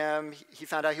gospel with him. He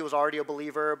found out he was already a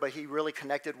believer, but he really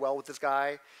connected well with this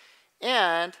guy.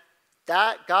 And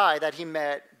that guy that he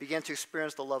met began to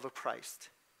experience the love of Christ.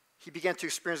 He began to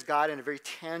experience God in a very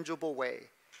tangible way.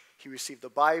 He received the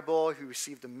Bible, he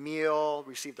received a meal,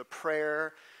 received a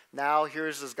prayer. Now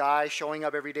here's this guy showing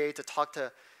up every day to talk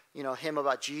to, him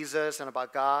about Jesus and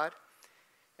about God.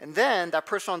 And then that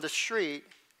person on the street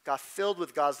got filled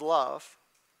with God's love,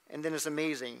 and then it's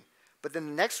amazing. But then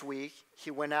the next week,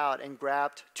 he went out and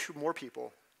grabbed 2 more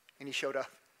people, and he showed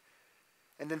up.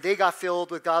 And then they got filled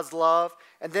with God's love.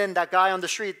 And then that guy on the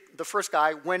street, the first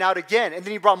guy, went out again. And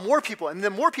then he brought more people, and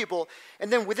then more people.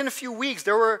 And then within a few weeks,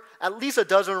 there were at least a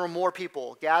dozen or more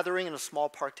people gathering in a small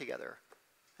park together.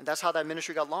 And that's how that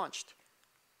ministry got launched.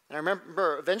 And I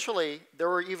remember eventually, there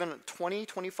were even 20,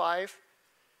 25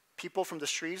 people from the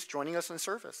streets joining us in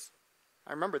service.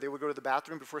 I remember they would go to the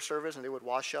bathroom before service, and they would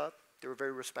wash up. They were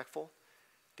very respectful.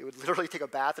 They would literally take a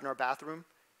bath in our bathroom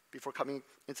before coming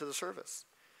into the service.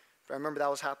 But I remember that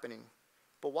was happening.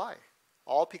 But why?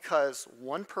 All because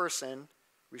one person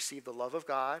received the love of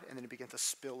God, and then it began to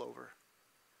spill over.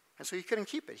 And so he couldn't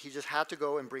keep it. He just had to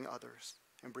go and bring others,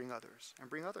 and bring others, and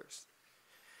bring others.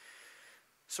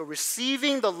 So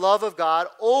receiving the love of God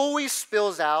always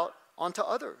spills out onto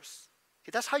others.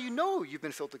 Okay, that's how you know you've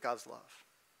been filled with God's love.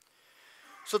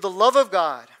 So the love of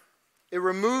God, it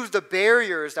removes the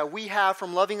barriers that we have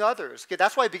from loving others. Okay,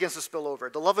 that's why it begins to spill over.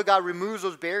 The love of God removes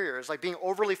those barriers, like being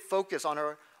overly focused on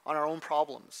our own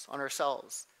problems, on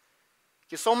ourselves.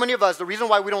 Okay, so many of us, the reason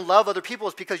why we don't love other people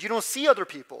is because you don't see other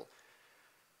people.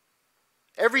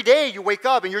 Every day you wake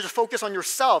up and you're just focused on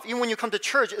yourself. Even when you come to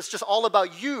church, it's just all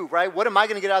about you, right? What am I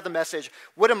going to get out of the message?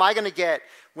 What am I going to get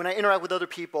when I interact with other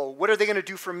people? What are they going to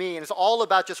do for me? And it's all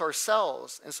about just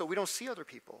ourselves. And so we don't see other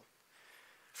people.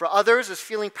 For others, it's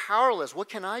feeling powerless. What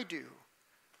can I do?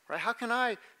 Right? How can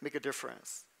I make a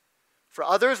difference? For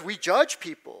others, we judge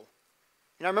people.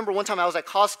 I remember one time I was at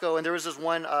Costco, and there was this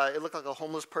one, it looked like a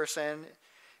homeless person,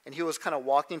 and he was kind of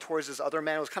walking towards this other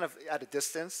man. It was kind of at a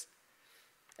distance.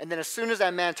 And then as soon as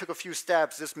that man took a few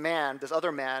steps, this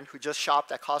other man who just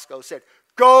shopped at Costco said,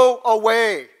 "Go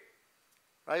away."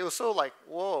 Right? It was so like,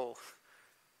 whoa.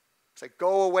 It's like,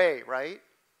 go away, right?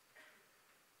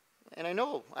 And I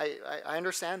know, I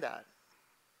understand that.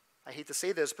 I hate to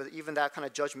say this, but even that kind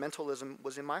of judgmentalism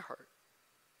was in my heart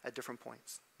at different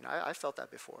points. I felt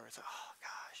that before. It's like, oh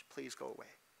gosh, please go away.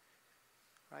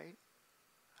 Right?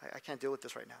 I can't deal with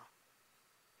this right now.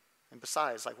 And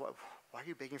besides, like, why are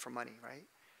you begging for money, right?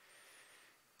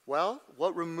 Well,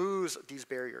 what removes these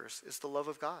barriers is the love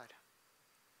of God,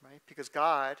 right? Because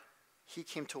God, he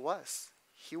came to us.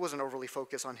 He wasn't overly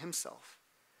focused on himself.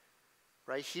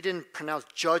 Right? He didn't pronounce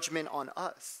judgment on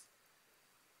us,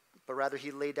 but rather he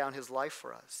laid down his life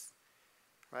for us.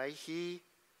 Right? He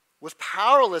was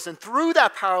powerless, and through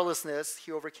that powerlessness,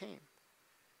 he overcame.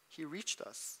 He reached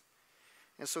us.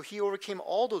 And so he overcame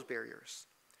all those barriers.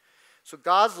 So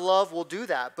God's love will do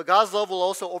that, but God's love will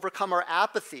also overcome our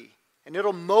apathy, and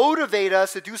it'll motivate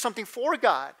us to do something for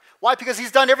God. Why? Because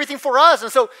he's done everything for us.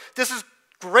 And so this is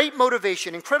great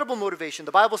motivation, incredible motivation.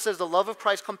 The Bible says the love of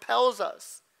Christ compels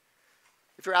us.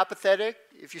 If you're apathetic,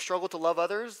 if you struggle to love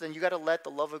others, then you got to let the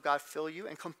love of God fill you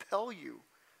and compel you.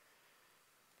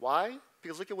 Why?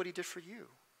 Because look at what he did for you.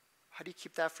 How do you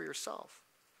keep that for yourself?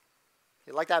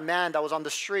 Like that man that was on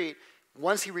the street,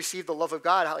 once he received the love of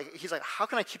God, he's like, how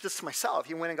can I keep this to myself?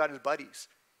 He went and got his buddies.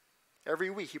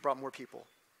 Every week he brought more people.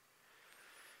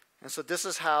 And so this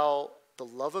is how the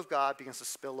love of God begins to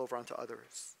spill over onto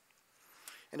others.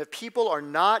 And if people are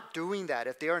not doing that,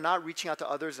 if they are not reaching out to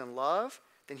others in love,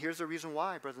 then here's the reason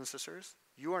why, brothers and sisters.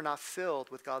 You are not filled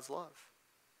with God's love.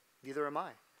 Neither am I.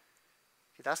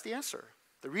 Okay, that's the answer.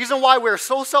 The reason why we're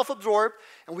so self-absorbed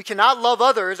and we cannot love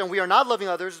others and we are not loving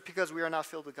others is because we are not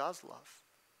filled with God's love.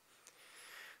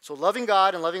 So loving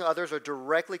God and loving others are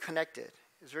directly connected.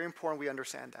 It's very important we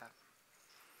understand that.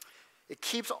 It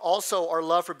keeps also our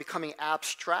love from becoming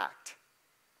abstract.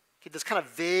 Okay, this kind of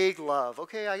vague love.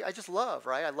 Okay, I just love,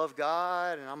 right? I love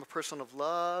God, and I'm a person of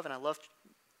love, and I love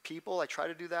people. I try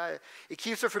to do that. It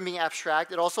keeps it from being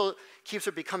abstract. It also keeps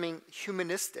it becoming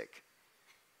humanistic.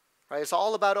 Right? It's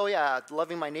all about,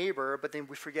 loving my neighbor, but then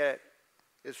we forget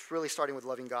it's really starting with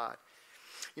loving God.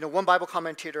 One Bible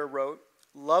commentator wrote,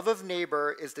 love of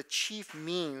neighbor is the chief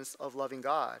means of loving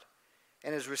God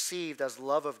and is received as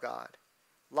love of God.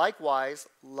 Likewise,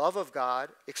 love of God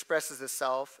expresses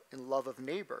itself in love of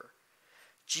neighbor.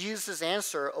 Jesus'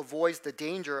 answer avoids the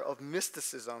danger of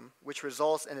mysticism, which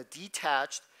results in a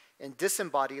detached and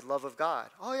disembodied love of God.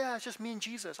 Oh yeah, it's just me and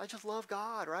Jesus. I just love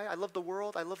God, right? I love the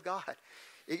world. I love God.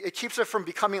 It keeps it from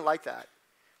becoming like that.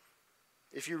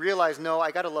 If you realize, no,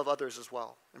 I got to love others as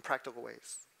well in practical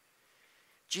ways.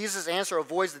 Jesus' answer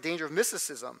avoids the danger of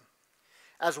mysticism,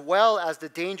 as well as the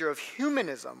danger of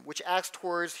humanism, which acts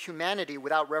towards humanity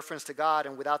without reference to God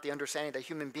and without the understanding that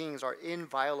human beings are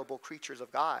inviolable creatures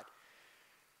of God.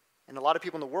 And a lot of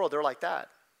people in the world, they're like that.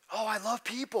 Oh, I love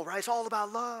people, right? It's all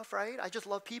about love, right? I just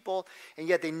love people. And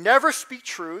yet they never speak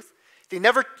truth. They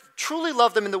never truly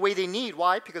love them in the way they need.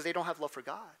 Why? Because they don't have love for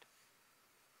God.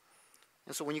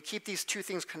 And so when you keep these two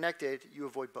things connected, you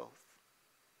avoid both.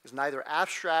 It's neither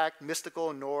abstract,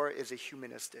 mystical, nor is it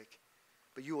humanistic.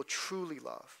 But you will truly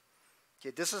love.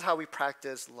 Okay, this is how we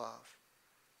practice love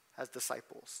as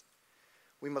disciples.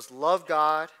 We must love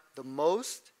God the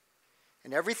most,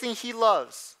 and everything he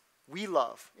loves, we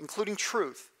love, including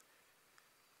truth.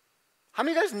 How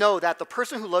many of you guys know that the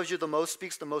person who loves you the most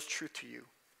speaks the most truth to you?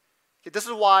 Okay, this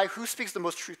is why, who speaks the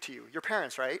most truth to you? Your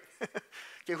parents, right?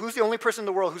 Okay, who's the only person in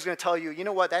the world who's going to tell you, you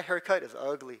know what, that haircut is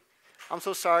ugly. I'm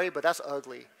so sorry, but that's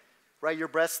ugly. Right, your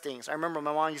breath stinks. I remember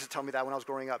my mom used to tell me that when I was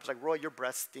growing up. It's like, Roy, your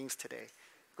breath stinks today.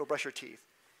 Go brush your teeth.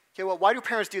 Okay, well, why do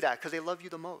parents do that? Because they love you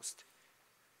the most.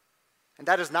 And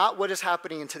that is not what is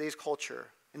happening in today's culture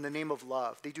in the name of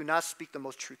love. They do not speak the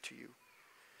most truth to you.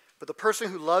 But the person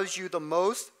who loves you the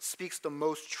most speaks the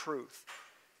most truth.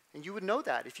 And you would know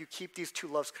that if you keep these two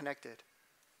loves connected.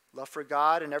 Love for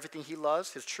God and everything he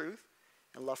loves, his truth,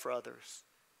 and love for others.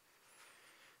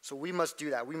 So we must do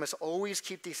that. We must always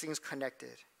keep these things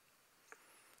connected.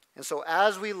 And so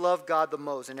as we love God the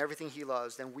most and everything he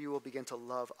loves, then we will begin to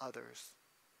love others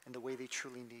in the way they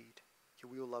truly need. Okay,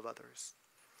 we will love others.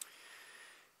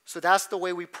 So that's the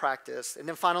way we practice. And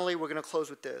then finally, we're going to close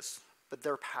with this. But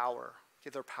their power. Okay,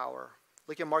 their power.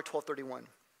 Look at Mark 12:31.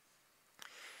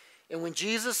 And when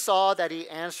Jesus saw that he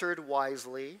answered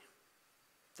wisely,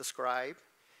 the scribe,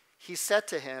 he said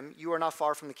to him, you are not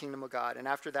far from the kingdom of God. And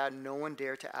after that, no one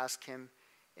dared to ask him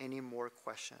any more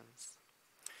questions.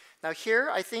 Now here,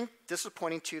 I think this is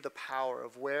pointing to the power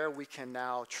of where we can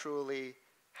now truly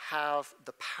have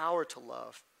the power to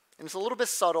love. And it's a little bit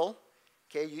subtle.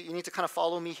 Okay, you need to kind of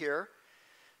follow me here.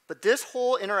 But this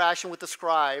whole interaction with the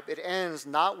scribe, it ends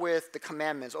not with the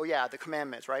commandments. Oh yeah, the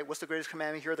commandments, right? What's the greatest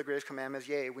commandment? Here are the greatest commandments.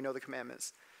 Yay, we know the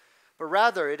commandments. But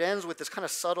rather, it ends with this kind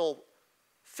of subtle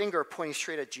finger pointing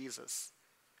straight at Jesus.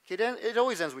 Okay, it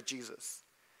always ends with Jesus.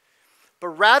 But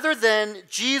rather than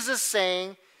Jesus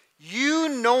saying, you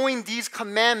knowing these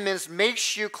commandments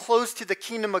makes you close to the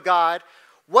kingdom of God,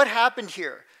 what happened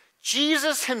here?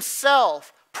 Jesus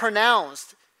himself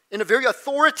pronounced in a very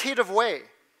authoritative way.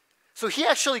 So he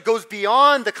actually goes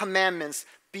beyond the commandments,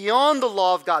 beyond the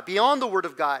law of God, beyond the word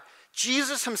of God.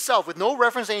 Jesus himself, with no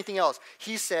reference to anything else,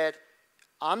 he said,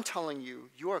 I'm telling you,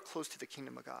 you are close to the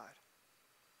kingdom of God.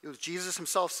 It was Jesus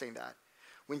himself saying that.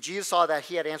 When Jesus saw that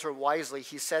he had answered wisely,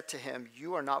 he said to him,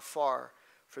 you are not far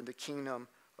from the kingdom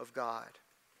of God.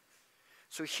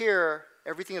 So here,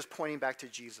 everything is pointing back to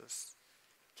Jesus.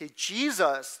 Okay,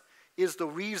 Jesus is the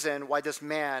reason why this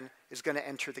man is going to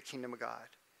enter the kingdom of God.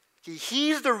 Okay,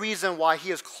 he's the reason why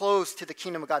he is close to the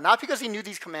kingdom of God. Not because he knew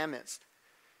these commandments.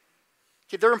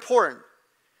 Okay, they're important.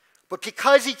 But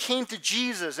because he came to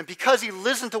Jesus and because he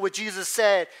listened to what Jesus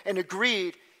said and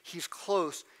agreed, he's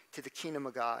close to the kingdom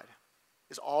of God.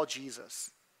 It's all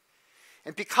Jesus.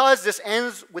 And because this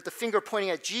ends with the finger pointing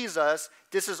at Jesus,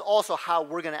 this is also how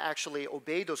we're going to actually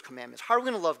obey those commandments. How are we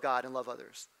going to love God and love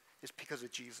others? It's because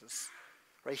of Jesus.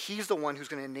 Right? He's the one who's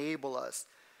going to enable us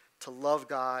to love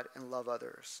God and love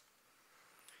others.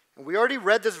 And we already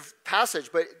read this passage,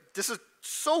 but this is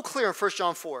so clear in 1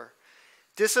 John 4.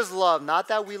 This is love, not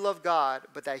that we love God,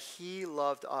 but that he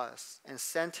loved us and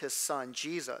sent his son,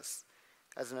 Jesus,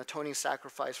 as an atoning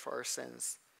sacrifice for our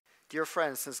sins. Dear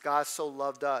friends, since God so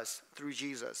loved us through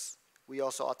Jesus, we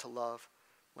also ought to love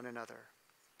one another.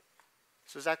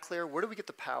 So is that clear? Where do we get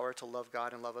the power to love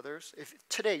God and love others? If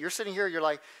today you're sitting here, you're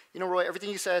like, you know, Roy, everything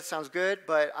you said sounds good,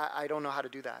 but I don't know how to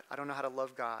do that. I don't know how to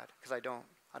love God because I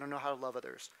don't know how to love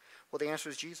others. Well, the answer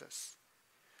is Jesus.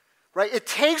 Right? It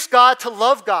takes God to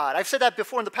love God. I've said that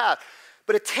before in the past.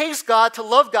 But it takes God to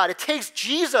love God. It takes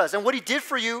Jesus and what he did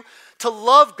for you to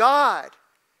love God.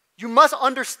 You must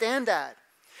understand that.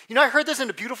 You know, I heard this in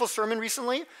a beautiful sermon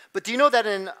recently, but do you know that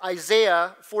in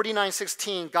Isaiah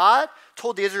 49:16, God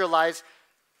told the Israelites,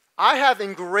 I have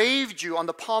engraved you on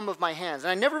the palm of my hands.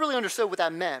 And I never really understood what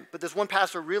that meant, but this one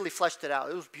pastor really fleshed it out.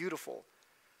 It was beautiful.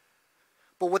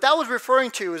 But what that was referring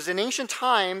to is in ancient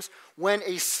times when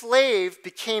a slave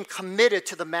became committed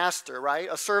to the master, right?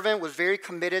 A servant was very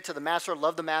committed to the master,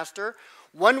 loved the master.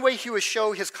 One way he would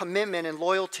show his commitment and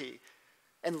loyalty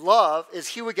and love is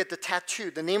he would get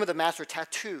the name of the master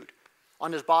tattooed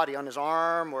on his body, on his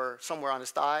arm or somewhere on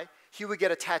his thigh. He would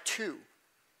get a tattoo.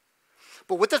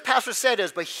 But what this pastor said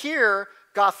is, but here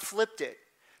God flipped it.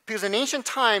 Because in ancient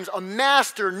times, a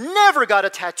master never got a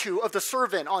tattoo of the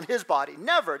servant on his body.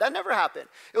 Never. That never happened.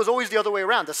 It was always the other way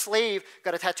around. The slave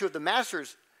got a tattoo of the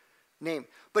master's name.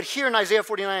 But here in Isaiah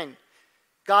 49,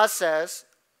 God says,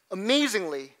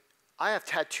 amazingly, I have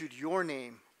tattooed your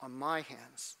name on my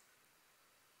hands.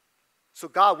 So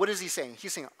God, what is he saying?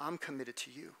 He's saying, I'm committed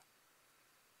to you.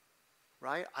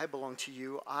 Right? I belong to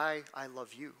you. I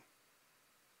love you.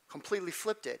 Completely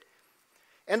flipped it.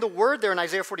 And the word there in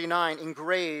Isaiah 49,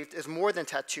 engraved, is more than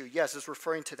tattoo. Yes, it's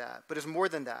referring to that, but it's more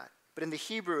than that. But in the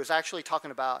Hebrew, it's actually talking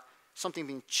about something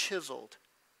being chiseled.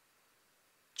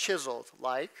 Chiseled,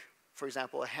 like, for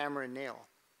example, a hammer and nail.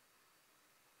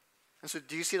 And so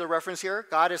do you see the reference here?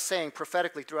 God is saying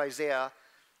prophetically through Isaiah,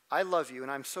 I love you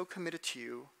and I'm so committed to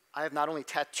you. I have not only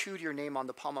tattooed your name on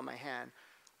the palm of my hand,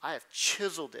 I have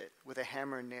chiseled it with a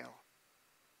hammer and nail.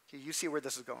 Okay, you see where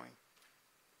this is going.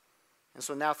 And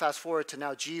so now fast forward to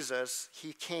now Jesus,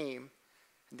 he came,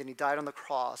 and then he died on the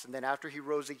cross, and then after he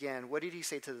rose again, what did he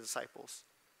say to the disciples?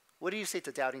 What did he say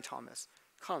to doubting Thomas?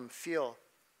 Come, feel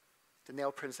the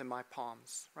nail prints in my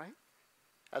palms, right?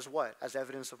 As what? As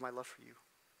evidence of my love for you.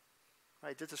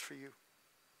 I did this for you.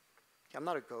 Okay, I'm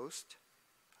not a ghost.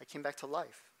 I came back to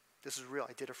life. This is real.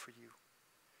 I did it for you.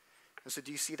 And so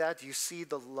do you see that? Do you see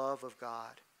the love of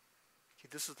God? Okay,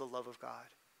 this is the love of God.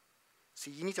 See,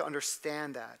 you need to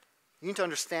understand that. You need to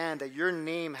understand that your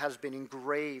name has been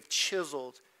engraved,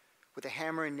 chiseled with a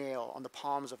hammer and nail on the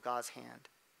palms of God's hand.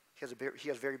 He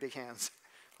has very big hands.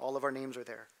 All of our names are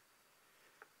there.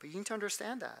 But you need to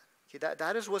understand that. Okay,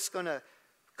 that is what's going to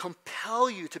compel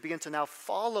you to begin to now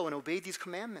follow and obey these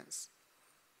commandments.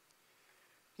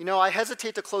 You know, I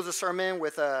hesitate to close a sermon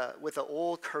with an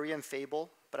old Korean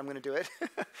fable, but I'm going to do it.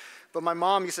 But my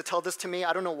mom used to tell this to me.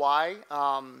 I don't know why.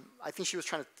 I think she was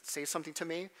trying to say something to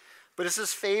me. But it's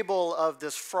this fable of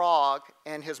this frog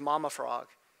and his mama frog.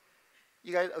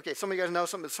 You guys, okay, some of you guys know,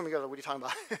 some of you guys are, what are you talking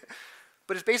about?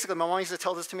 But it's basically, my mom used to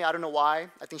tell this to me. I don't know why.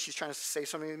 I think she's trying to say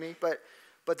something to me.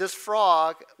 But this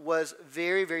frog was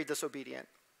very, very disobedient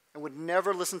and would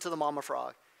never listen to the mama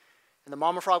frog. And the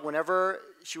mama frog, whenever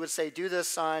she would say, do this,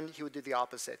 son, he would do the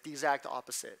opposite, the exact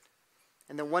opposite.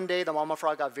 And then one day, the mama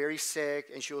frog got very sick,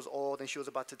 and she was old, and she was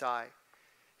about to die.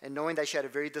 And knowing that she had a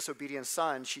very disobedient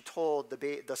son, she told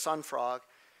the son frog,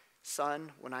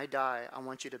 son, when I die, I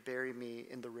want you to bury me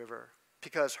in the river.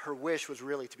 Because her wish was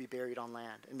really to be buried on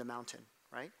land, in the mountain,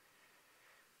 right?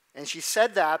 And she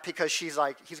said that because she's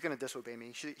like, he's going to disobey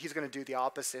me. He's going to do the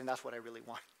opposite, and that's what I really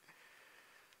want.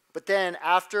 But then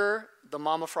after the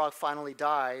mama frog finally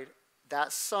died,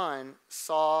 that son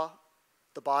saw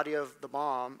the body of the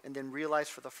mom and then realized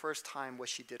for the first time what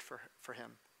she did for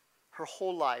him. Her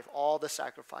whole life, all the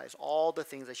sacrifice, all the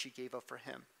things that she gave up for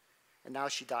him. And now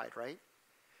she died, right?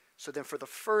 So then for the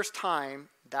first time,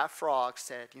 that frog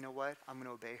said, you know what? I'm going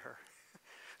to obey her.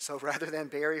 So rather than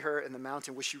bury her in the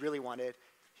mountain, which she really wanted,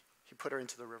 he put her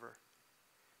into the river.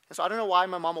 And so I don't know why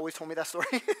my mom always told me that story.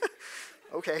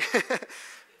 Okay.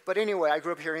 But anyway, I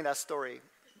grew up hearing that story.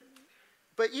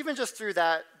 But even just through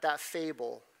that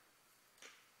fable,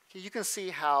 you can see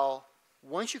how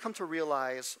once you come to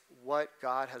realize what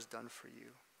God has done for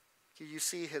you, you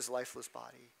see his lifeless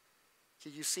body.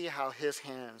 You see how his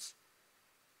hands,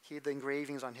 the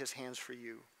engravings on his hands for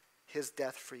you, his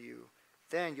death for you,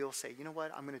 then you'll say, you know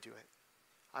what, I'm going to do it.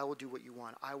 I will do what you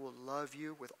want. I will love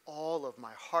you with all of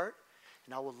my heart,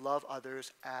 and I will love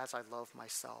others as I love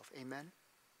myself. Amen?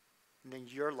 And then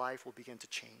your life will begin to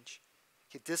change.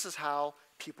 Okay, this is how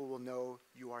people will know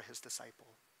you are his disciple.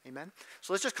 Amen?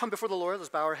 So let's just come before the Lord. Let's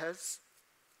bow our heads.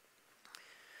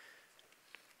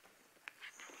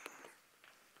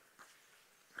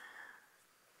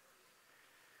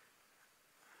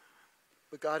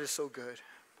 But God is so good.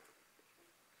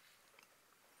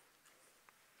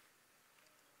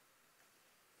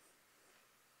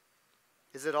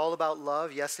 Is it all about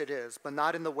love? Yes, it is, but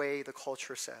not in the way the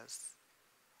culture says.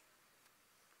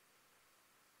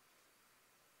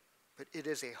 But it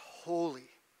is a holy,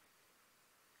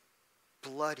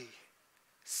 bloody,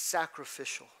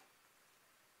 sacrificial,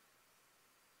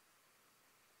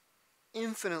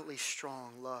 infinitely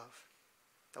strong love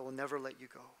that will never let you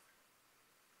go.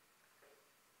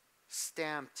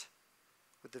 stamped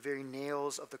with the very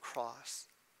nails of the cross,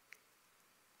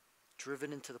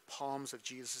 driven into the palms of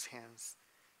Jesus' hands.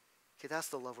 Okay, that's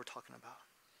the love we're talking about.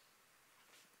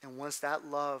 And once that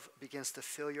love begins to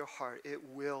fill your heart, it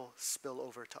will spill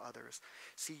over to others.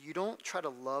 See, you don't try to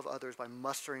love others by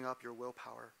mustering up your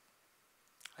willpower.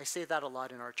 I say that a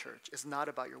lot in our church. It's not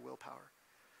about your willpower.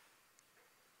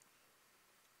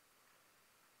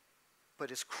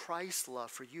 But it's Christ's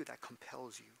love for you that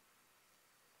compels you.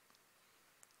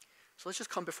 So let's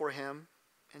just come before him,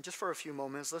 and just for a few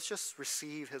moments, let's just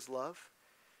receive his love.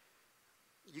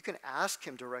 You can ask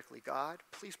him directly, God,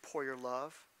 please pour your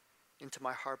love into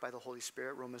my heart by the Holy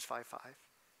Spirit, Romans 5:5,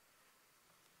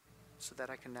 so that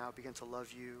I can now begin to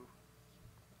love you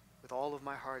with all of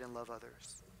my heart and love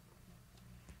others.